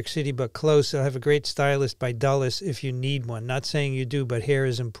like New York City, but close. They'll have a great stylist by Dulles if you need one. Not saying you do, but hair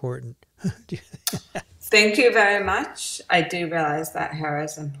is important. Thank you very much. I do realize that hair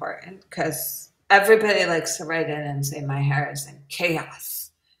is important because everybody likes to write in and say my hair is in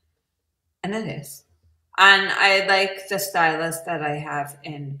chaos. And it is. And I like the stylist that I have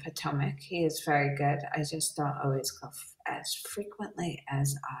in Potomac. He is very good. I just don't always go as frequently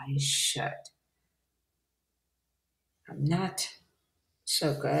as I should. I'm not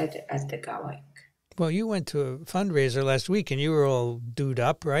so good at the going. Well, you went to a fundraiser last week and you were all dude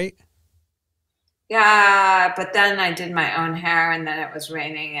up, right? Yeah, but then I did my own hair and then it was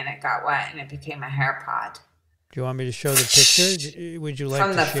raining and it got wet and it became a hair pod. Do you want me to show the picture? Would you like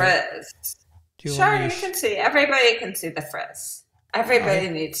from to the share? frizz? Sure, you can see. Everybody can see the frizz. Everybody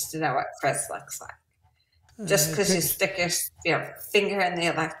needs to know what frizz looks like. Just because you stick your finger in the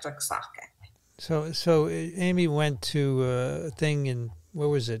electric socket. So Amy went to a thing in, where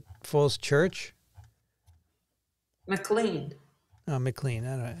was it? Falls Church? McLean. Oh, McLean.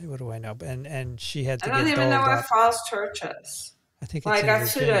 I don't know. What do I know? And she had to get I don't even know dolled where up. Falls Church is. I think it's I in got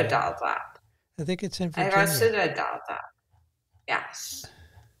Virginia. pseudo-dolled up. I think it's in I Virginia. got pseudo-dolled up. Yes.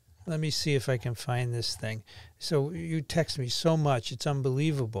 Let me see if I can find this thing. So you text me so much. It's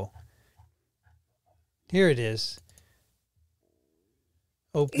unbelievable. Here it is.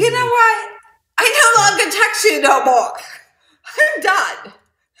 Open You know what? I no longer text you no more. I'm done.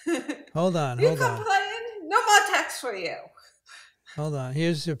 Hold on. You complain? No more text for you. Hold on.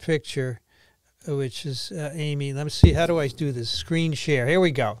 Here's a picture, which is Amy. Let me see. How do I do this? Screen share. Here we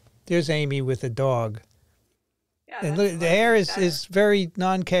go. There's Amy with a dog. Yeah, and look, the hair is very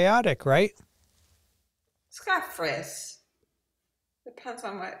non-chaotic, right? It's got frizz. Depends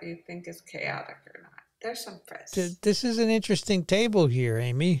on what you think is chaotic or not. There's some frizz. This is an interesting table here,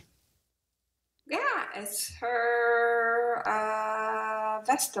 Amy. Yeah, it's her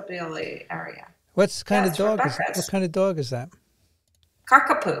vestibule area. What kind of dog is that?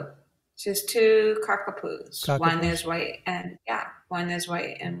 Cockapoo. She has two cockapoos. Cockapoos? One is white and one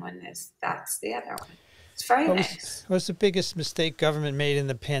is that's the other one. It's very nice. What's the biggest mistake government made in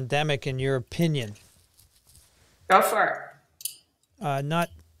the pandemic, in your opinion? Go for it. Not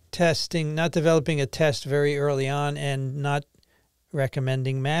developing a test very early on, and not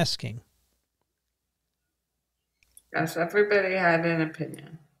recommending masking. Yes, everybody had an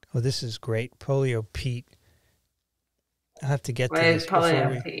opinion. Oh, this is great. Polio Pete. I'll have to get to Where's this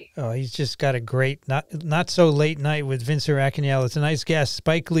Polio Pete? Oh, he's just got a great, not so late night with Vincent Racaniello. It's a nice guest.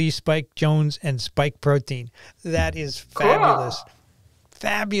 Spike Lee, Spike Jones, and Spike Protein. That is fabulous. Cool.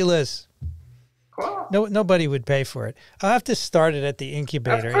 Fabulous. Cool. Nobody would pay for it. I'll have to start it at the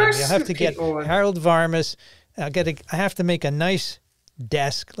incubator. Of course, I'll have to get Harold Varmus. I have to make a nice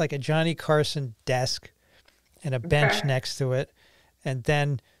desk, like a Johnny Carson desk, and a bench next to it, and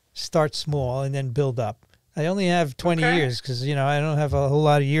then start small and then build up. I only have 20 Okay. years because, you know, I don't have a whole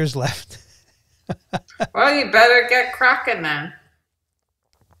lot of years left. Well, you better get cracking then.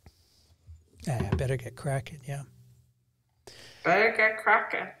 I better get cracking, yeah. Better get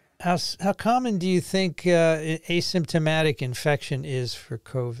cracking. How common do you think asymptomatic infection is for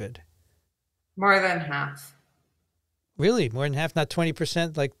COVID? More than half. Really? More than half? Not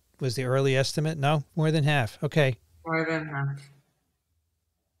 20% like was the early estimate? No? More than half. Okay. More than half.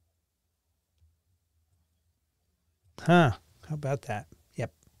 Huh. How about that?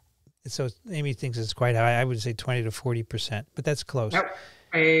 Yep. So Amy thinks it's quite high. I would say 20 to 40%, but that's close. Nope.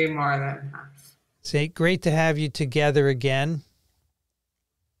 Way more than half. Say, great to have you together again.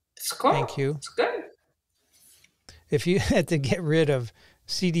 It's cool. Thank you. It's good. If you had to get rid of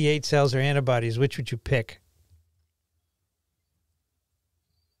CD8 cells or antibodies, which would you pick?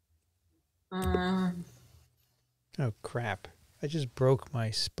 Oh, crap. I just broke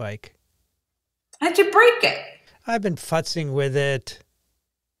my spike. How'd you break it? I've been futzing with it.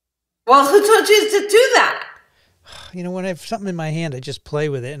 Well, who told you to do that? You know, when I have something in my hand, I just play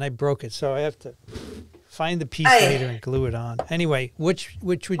with it, and I broke it. So I have to find the piece later and glue it on. Anyway, which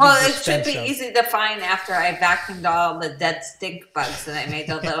would you dispense it should be of? easy to find after I vacuumed all the dead stink bugs and I made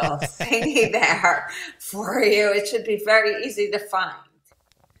a little thingy there for you. It should be very easy to find.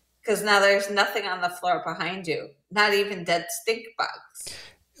 Because now there's nothing on the floor behind you. Not even dead stink bugs.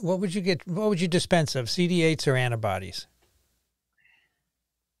 What would you get? What would you dispense of? CD8s or antibodies?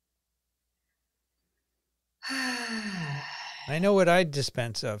 I know what I'd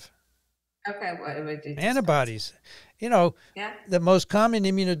dispense of. Okay, what would you dispense? Antibodies. You know, yeah. The most common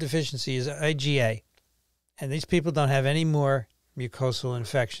immunodeficiency is IgA. And these people don't have any more mucosal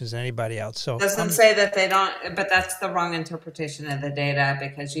infections than anybody else. So doesn't say that they don't, but that's the wrong interpretation of the data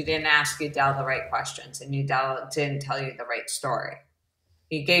because you didn't ask Udell the right questions and Udell didn't tell you the right story.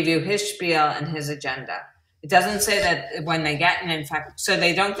 He gave you his spiel and his agenda. It doesn't say that when they get an infection, so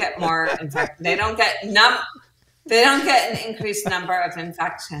they don't get more infected. They don't get an increased number of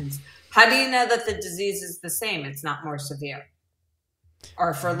infections. How do you know that the disease is the same? It's not more severe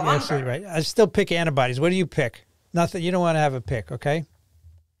or for longer. You're absolutely right. I still pick antibodies. What do you pick? Nothing. You don't want to have a pick, okay?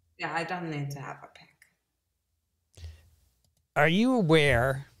 Yeah, I don't need to have a pick. Are you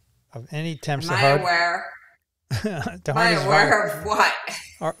aware of any attempts to harness of what?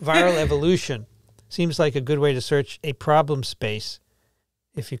 Viral evolution seems like a good way to search a problem space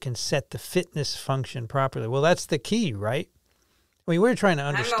if you can set the fitness function properly. Well, that's the key, right? I mean, we're trying to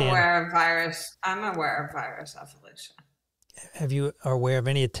understand. I'm aware of virus evolution. Have you are aware of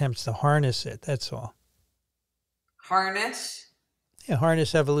any attempts to harness it? That's all. Harness? Yeah,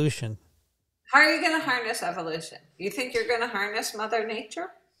 harness evolution. How are you going to harness evolution? You think you're going to harness Mother Nature?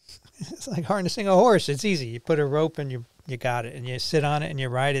 It's like harnessing a horse. It's easy. You put a rope and you got it, and you sit on it and you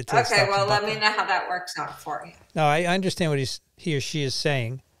ride it. Okay, well, let me know how that works out for you. No, I understand what he or she is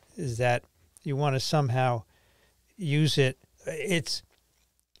saying, is that you want to somehow use it. It's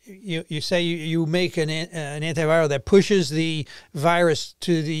you say you make an antiviral that pushes the virus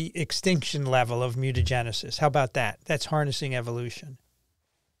to the extinction level of mutagenesis. How about that? That's harnessing evolution.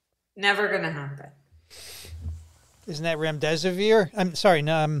 Never going to happen. Isn't that remdesivir? I'm sorry,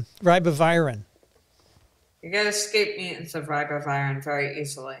 no, ribavirin. You get escape mutants of ribavirin very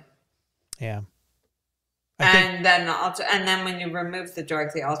easily. Yeah. And then when you remove the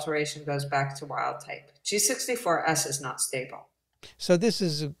drug, the alteration goes back to wild type. G64S is not stable. So this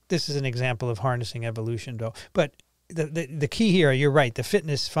is an example of harnessing evolution, though. But the key here, you're right, the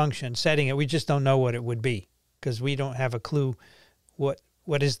fitness function, setting it, we just don't know what it would be because we don't have a clue what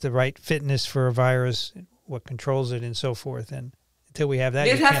is the right fitness for a virus, what controls it, and so forth. And until we have that,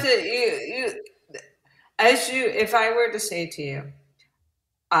 you'd have to if I were to say to you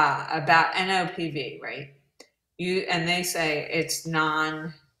about NOPV, right? And they say it's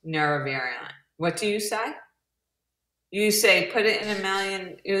non-neurovirulent. What do you say? You say put it in a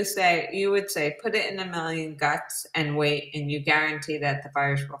million. You would say put it in a million guts and wait, and you guarantee that the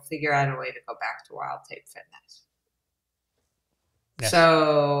virus will figure out a way to go back to wild type fitness. Yes.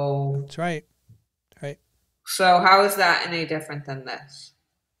 So that's right. Right. So how is that any different than this?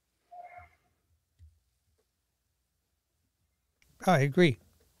 Oh, I agree.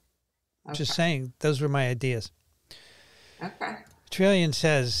 Okay. Just saying, those were my ideas. Okay. Trillion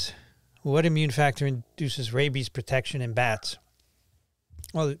says, what immune factor induces rabies protection in bats?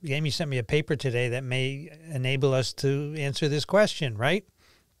 Well, Amy sent me a paper today that may enable us to answer this question, right?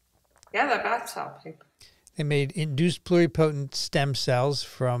 Yeah, the bat cell paper. They made induced pluripotent stem cells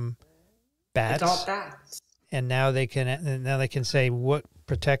from bats. Adult bats. And now they can say what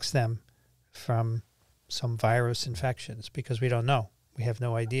protects them from some virus infections because we don't know. We have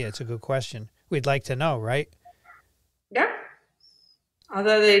no idea. It's a good question. We'd like to know, right? Yeah.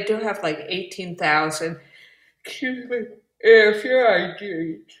 Although they do have like 18,000, excuse me, IDs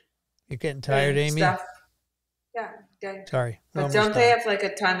You're getting tired, and Amy? stuff. Yeah, yeah. Sorry. We're But almost don't they done. have like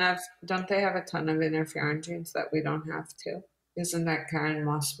don't they have a ton of interferon genes that we don't have too? Isn't that Karen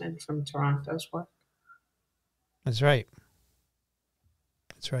Mossman from Toronto's work? That's right.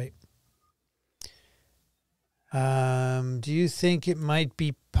 That's right. Do you think it might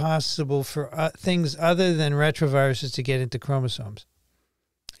be possible for things other than retroviruses to get into chromosomes?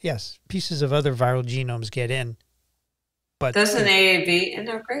 Yes, pieces of other viral genomes get in. But doesn't A&V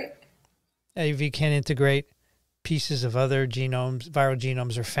integrate? A&V can integrate. Pieces of other genomes, viral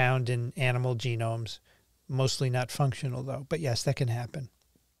genomes, are found in animal genomes. Mostly not functional, though. But yes, that can happen.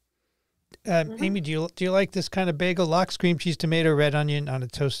 Amy, do you like this kind of bagel? Lox, cream cheese, tomato, red onion on a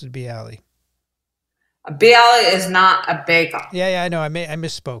toasted bialy. A bialy is not a bagel. Yeah, I know. I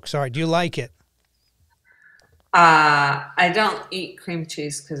misspoke. Sorry. Do you like it? I don't eat cream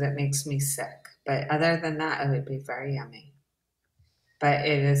cheese because it makes me sick. But other than that, it would be very yummy. But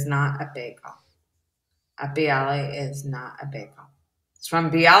it is not a bagel. A bialy is not a bagel. It's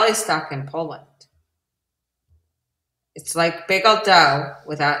from Bialystok in Poland. It's like bagel dough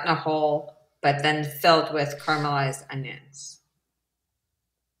without a hole, but then filled with caramelized onions.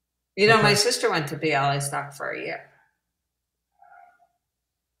 You know, my sister went to Bialystok for a year.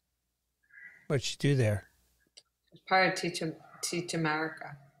 What'd she do there? It was part of Teach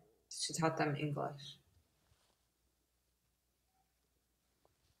America. She taught them English.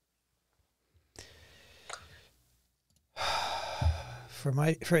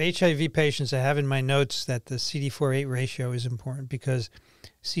 For HIV patients, I have in my notes that the CD4/8 ratio is important because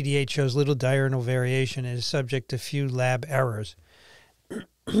CD8 shows little diurnal variation and is subject to few lab errors.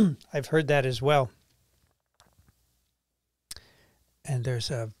 I've heard that as well. And there's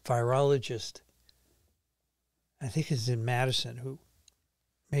a virologist, I think it's in Madison, who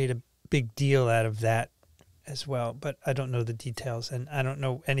made a big deal out of that as well. But I don't know the details, and I don't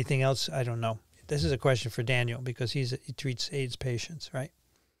know anything else. I don't know. This is a question for Daniel because he treats AIDS patients, right?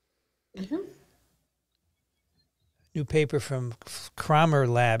 Mm-hmm. New paper from Kramer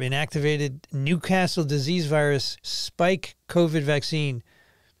Lab. Inactivated Newcastle disease virus spike COVID vaccine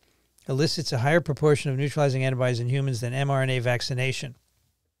elicits a higher proportion of neutralizing antibodies in humans than mRNA vaccination.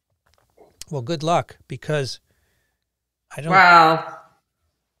 Well, good luck, because I don't... Well,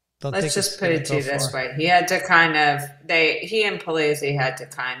 don't let's think just put it to you this way. He had to kind of, he and Polizzi had to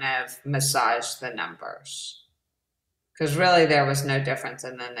kind of massage the numbers. Because really there was no difference,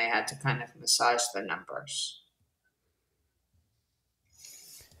 and then they had to kind of massage the numbers.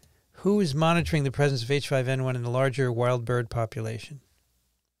 Who is monitoring the presence of H5N1 in the larger wild bird population?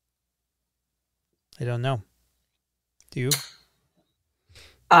 I don't know. Do you?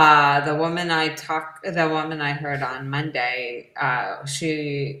 The woman I heard on Monday,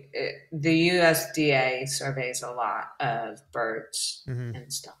 the USDA surveys a lot of birds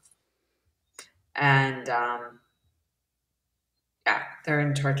and stuff. And, yeah, they're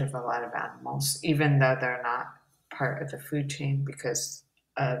in charge of a lot of animals, even though they're not part of the food chain because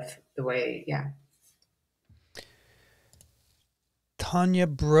of the way, Tanya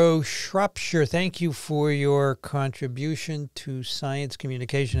Bro Shropshire, thank you for your contribution to science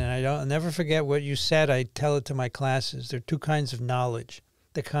communication. And I'll never forget what you said. I tell it to my classes. There are two kinds of knowledge,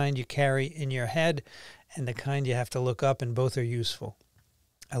 the kind you carry in your head and the kind you have to look up, and both are useful.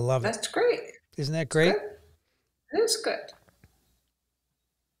 I love it. That's great. Isn't that great? It is good.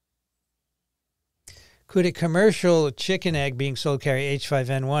 Could a commercial chicken egg being sold carry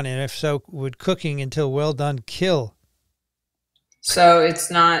H5N1? And if so, would cooking until well done kill? So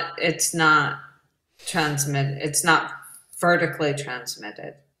it's not transmitted. It's not vertically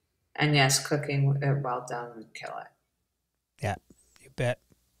transmitted. And yes, cooking it well done would kill it. Yeah, you bet.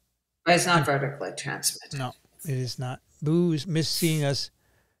 But it's not vertically transmitted. No, it is not. Booze, miss seeing us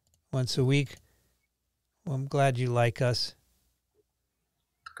once a week. Well, I'm glad you like us.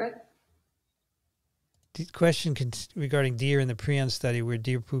 Good. The question regarding deer in the prion study, where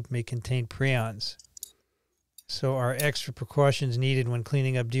deer poop may contain prions. So are extra precautions needed when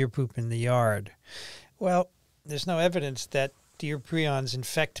cleaning up deer poop in the yard? Well, there's no evidence that deer prions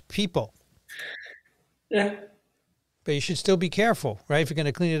infect people. Yeah. But you should still be careful, right? If you're going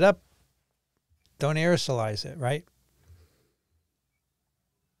to clean it up, don't aerosolize it, right?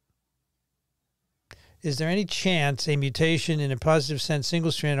 Is there any chance a mutation in a positive sense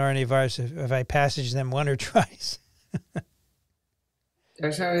single-strand RNA virus if I passage them one or twice?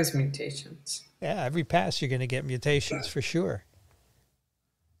 There's always mutations. Yeah, every pass you're going to get mutations for sure.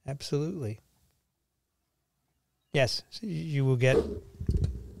 Absolutely. Yes, you will get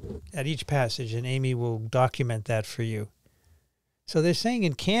at each passage, and Amy will document that for you. So they're saying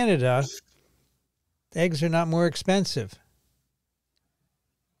in Canada, eggs are not more expensive.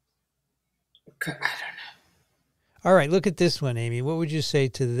 I don't know. All right, look at this one, Amy. What would you say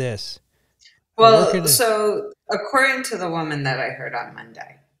to this? Well, so according to the woman that I heard on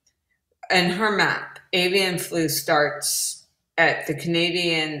Monday, in her map, avian flu starts at the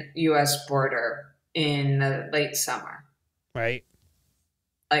Canadian-U.S. border in the late summer. Right.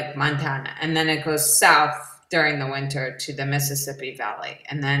 Like Montana. And then it goes south during the winter to the Mississippi Valley.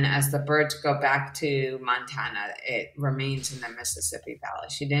 And then as the birds go back to Montana, it remains in the Mississippi Valley.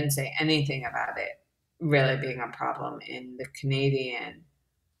 She didn't say anything about it really being a problem in the Canadian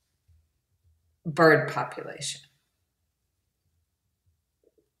bird population.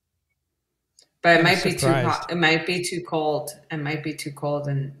 But it might be too hot. It might be too cold. It might be too cold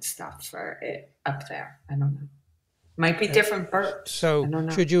and stuff for it up there. I don't know. Might be different birds. So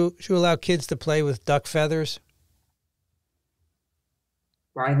should you allow kids to play with duck feathers?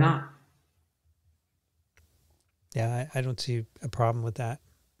 Why not? Yeah, I don't see a problem with that.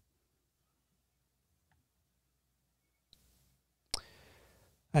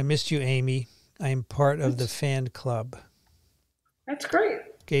 I missed you, Amy. I am part of the fan club. That's great.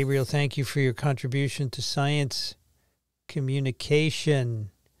 Gabriel, thank you for your contribution to science communication.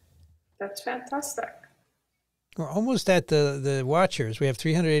 That's fantastic. We're almost at the watchers. We have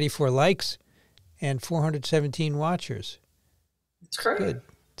 384 likes and 417 watchers. That's great. Good.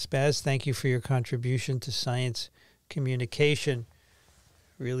 Spaz, thank you for your contribution to science communication.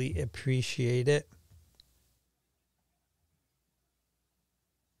 Really appreciate it.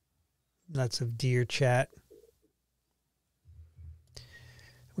 Lots of deer chat.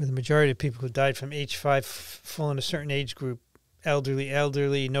 With the majority of people who died from H5 fall in a certain age group,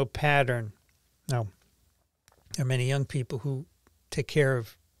 elderly, no pattern. No. There are many young people who take care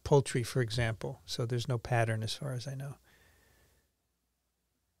of poultry, for example, so there's no pattern as far as I know.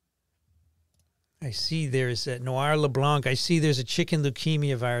 I see there's a Noir LeBlanc. I see there's a chicken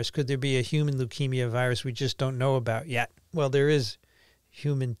leukemia virus. Could there be a human leukemia virus we just don't know about yet? Well, there is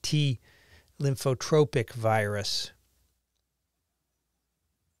human T lymphotropic virus.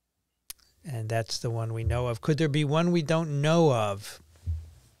 And that's the one we know of. Could there be one we don't know of?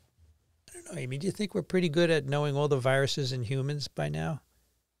 I don't know, Amy. Do you think we're pretty good at knowing all the viruses in humans by now?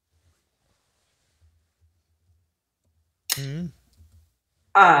 I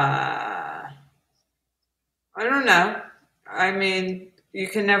don't know. I mean, you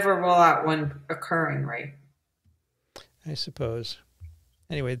can never rule out one occurring, right? I suppose.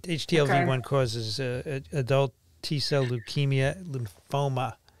 Anyway, HTLV1 causes adult T-cell leukemia,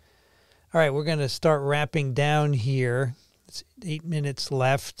 lymphoma. All right, we're going to start wrapping down here. It's 8 minutes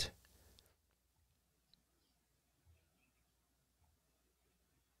left.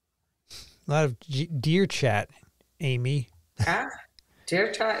 A lot of deer chat, Amy. Yeah,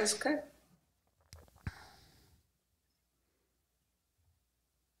 deer chat is good.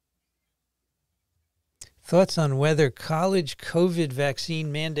 Thoughts on whether college COVID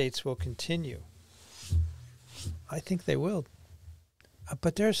vaccine mandates will continue? I think they will.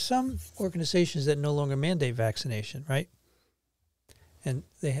 But there are some organizations that no longer mandate vaccination, right? And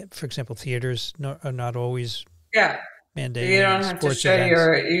they have, for example, theaters are not always mandating. You don't have to show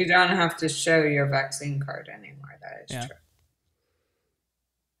you don't have to show your vaccine card anymore. That is true.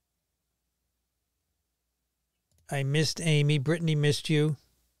 I missed Amy. Brittany missed you.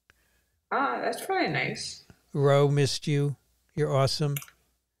 Ah, that's really nice. Ro missed you. You're awesome.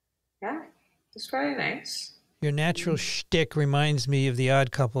 Yeah, that's very nice. Your natural shtick reminds me of The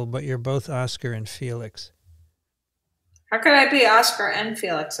Odd Couple, but you're both Oscar and Felix. How could I be Oscar and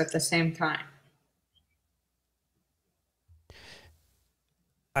Felix at the same time?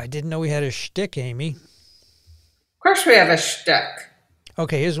 I didn't know we had a shtick, Amy. Of course we have a shtick.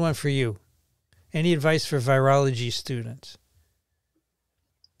 Okay, here's one for you. Any advice for virology students?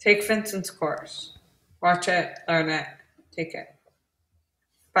 Take Vincent's course. Watch it, learn it, take it.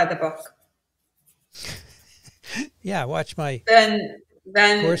 Buy the book. Yeah, watch my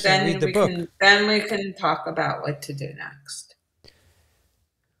course and read the book. Then we can talk about what to do next.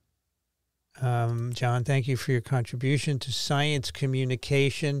 John, thank you for your contribution to science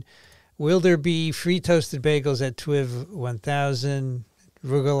communication. Will there be free toasted bagels at TWIV 1000?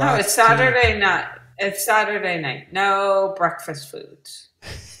 No, it's Saturday night. It's Saturday night. No breakfast foods.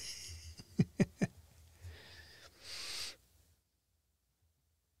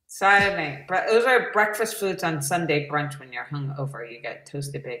 Saturday. Those are breakfast foods on Sunday brunch when you're hungover. You get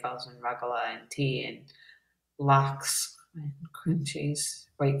toasted bagels and rucola and tea and lox and cream cheese,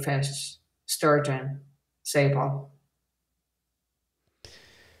 whitefish, sturgeon, sable.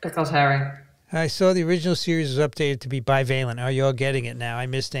 Pickled herring. I saw the original series was updated to be bivalent. Are you all getting it now? I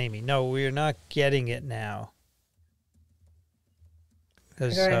missed Amy. No, we're not getting it now. I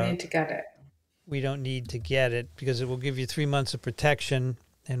don't need to get it. We don't need to get it because it will give you 3 months of protection,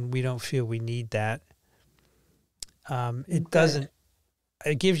 and we don't feel we need that. It doesn't.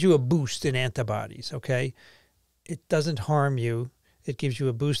 It gives you a boost in antibodies, okay? It doesn't harm you. It gives you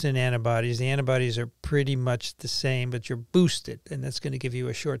a boost in antibodies. The antibodies are pretty much the same, but you're boosted, and that's going to give you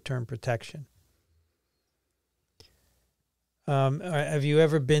a short-term protection. Have you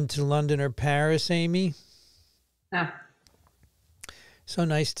ever been to London or Paris, Amy? No. So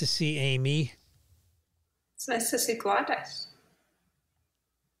nice to see Amy. It's nice to see Gladys.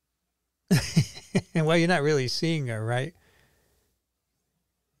 Well, you're not really seeing her, right?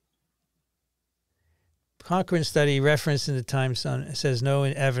 Cochrane study referenced in the Times says no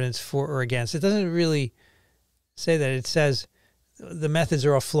evidence for or against. It doesn't really say that. It says the methods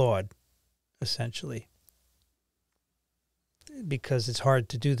are all flawed, essentially, because it's hard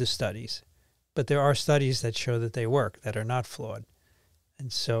to do the studies. But there are studies that show that they work, that are not flawed.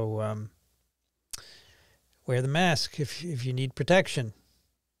 And so wear the mask if you need protection.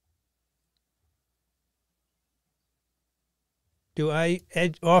 Do I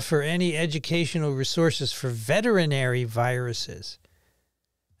offer any educational resources for veterinary viruses?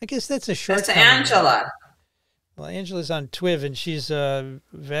 I guess that's a short. That's Angela. Well, Angela's on Twiv, and she's a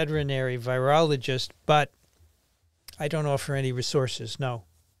veterinary virologist, but I don't offer any resources. No.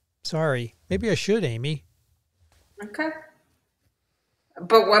 Sorry. Maybe I should, Amy. Okay.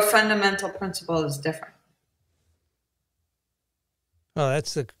 But what fundamental principle is different? Well,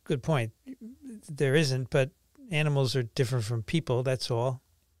 that's a good point. There isn't, but animals are different from people, that's all.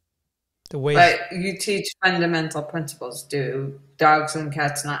 But you teach fundamental principles. Do dogs and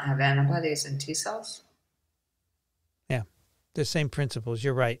cats not have antibodies and T cells? Yeah, the same principles,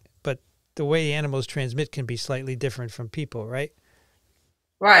 you're right. But the way animals transmit can be slightly different from people, right?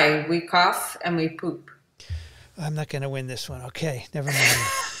 Right, we cough and we poop. I'm not going to win this one. Okay, never mind.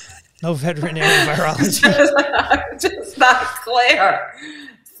 No veterinary virology. Just not clear.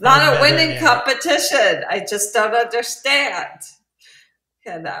 It's not a winning competition. I just don't understand.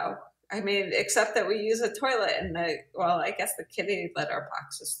 You know, I mean, except that we use a toilet and I guess the kitty litter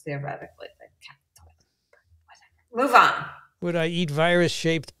box is theoretically the cat toilet. Whatever. Move on. Would I eat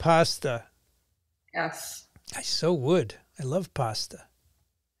virus-shaped pasta? Yes. I so would. I love pasta.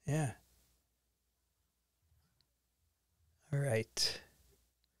 Yeah. All right.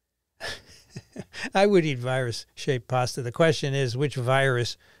 I would eat virus-shaped pasta. The question is, which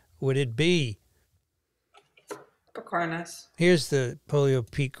virus would it be? Picornis. Here's the polio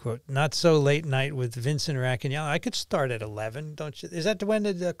peak quote. Not so late night with Vincent Racaniello. I could start at 11, don't you? Is that when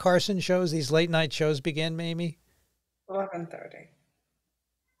the Carson shows, these late night shows begin, Amy? 11:30.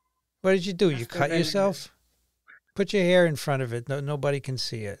 What did you do? You cut yourself? Put your hair in front of it. nobody can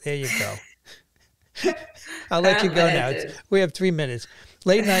see it. There you go. I'll let you go now. We have 3 minutes.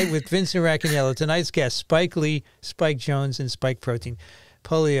 Late night with Vincent Racaniello. Tonight's guests, Spike Lee, Spike Jones, and Spike Protein.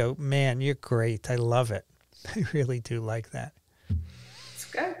 Polio, man, you're great. I love it. I really do like that. It's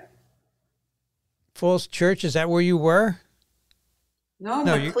good. Falls Church, is that where you were? No,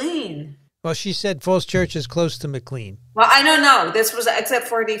 McLean. Well, she said Falls Church is close to McLean. Well, I don't know. This was exit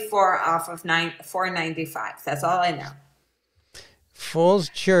 44 off of 495. That's all I know. Falls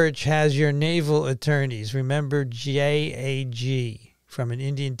Church has your naval attorneys. Remember JAG from an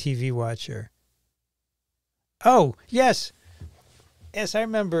Indian TV watcher. Oh, yes. Yes, I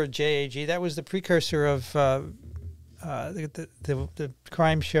remember JAG. That was the precursor of the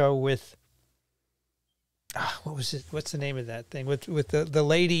crime show with... what was it? What's the name of that thing? With the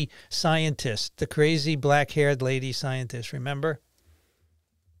lady scientist, the crazy black-haired lady scientist, remember?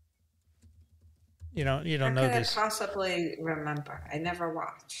 You don't know this. I possibly remember. I never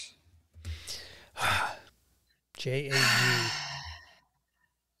watch. JAG.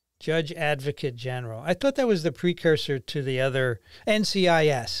 Judge Advocate General. I thought that was the precursor to the other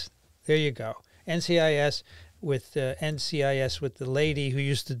NCIS. There you go. NCIS with the lady who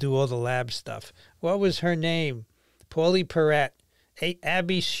used to do all the lab stuff. What was her name? Paulie Perrette.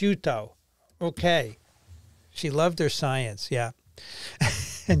 Abby Sciuto. Okay. She loved her science, yeah.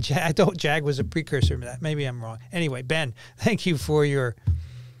 And I thought Jag was a precursor to that. Maybe I'm wrong. Anyway, Ben, thank you for your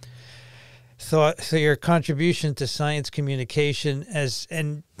thought, for your contribution to science communication.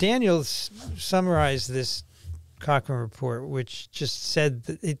 And Daniel summarized this Cochrane report, which just said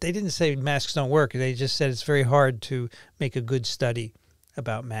that they didn't say masks don't work. They just said it's very hard to make a good study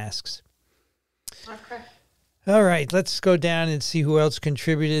about masks. Okay. All right, let's go down and see who else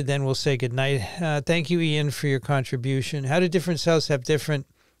contributed. Then we'll say goodnight. Thank you, Ian, for your contribution. How do different cells have different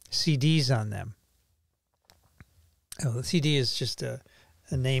CDs on them. Oh, the CD is just a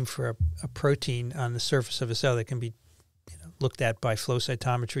name for a protein on the surface of a cell that can be looked at by flow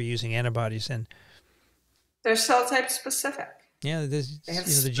cytometry using antibodies. And they're cell type specific. Yeah, they have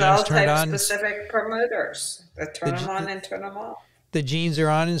the genes cell turned type on. Specific promoters that turn them on and turn them off. The genes are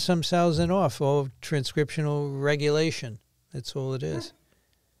on in some cells and off. All transcriptional regulation. That's all it is.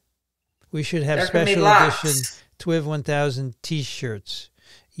 We should have special edition TWIV 1000 T-shirts.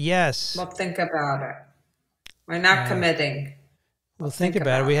 Yes. We'll think about it. We're not committing. We'll think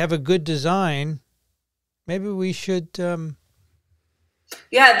about it. We have a good design. Maybe we should...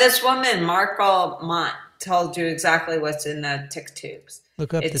 Yeah, this woman, Marco Mont, told you exactly what's in the tick tubes.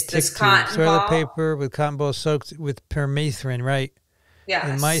 Look up the tick tubes. Toilet paper with cotton balls soaked with permethrin, right? Yes.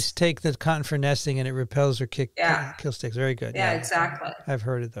 And mice take the cotton for nesting and it repels or kills ticks. Very good. Yeah, exactly. I've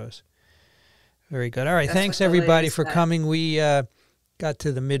heard of those. Very good. All right. Thanks, everybody, for coming. We got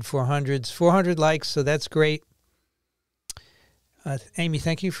to the mid-400s. 400 likes, so that's great. Amy,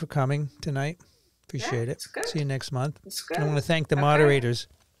 thank you for coming tonight. Appreciate it. Good. See you next month. It's good. I want to thank the moderators.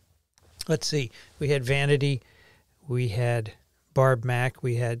 Let's see. We had Vanity. We had Barb Mack.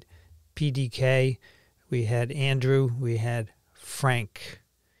 We had PDK. We had Andrew. We had Frank.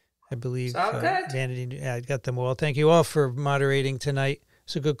 I believe Vanity. I got them all. Thank you all for moderating tonight.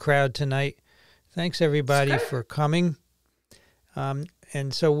 It's a good crowd tonight. Thanks, everybody, for coming.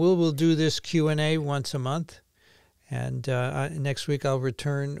 And so we'll do this Q&A once a month. And next week I'll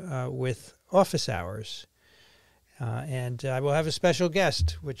return with office hours. And I will have a special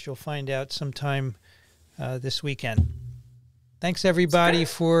guest, which you'll find out sometime this weekend. Thanks, everybody,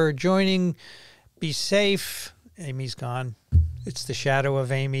 for joining. Be safe. Amy's gone. It's the shadow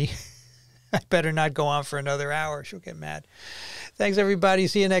of Amy. I better not go on for another hour. She'll get mad. Thanks, everybody.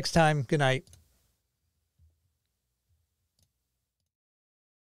 See you next time. Good night.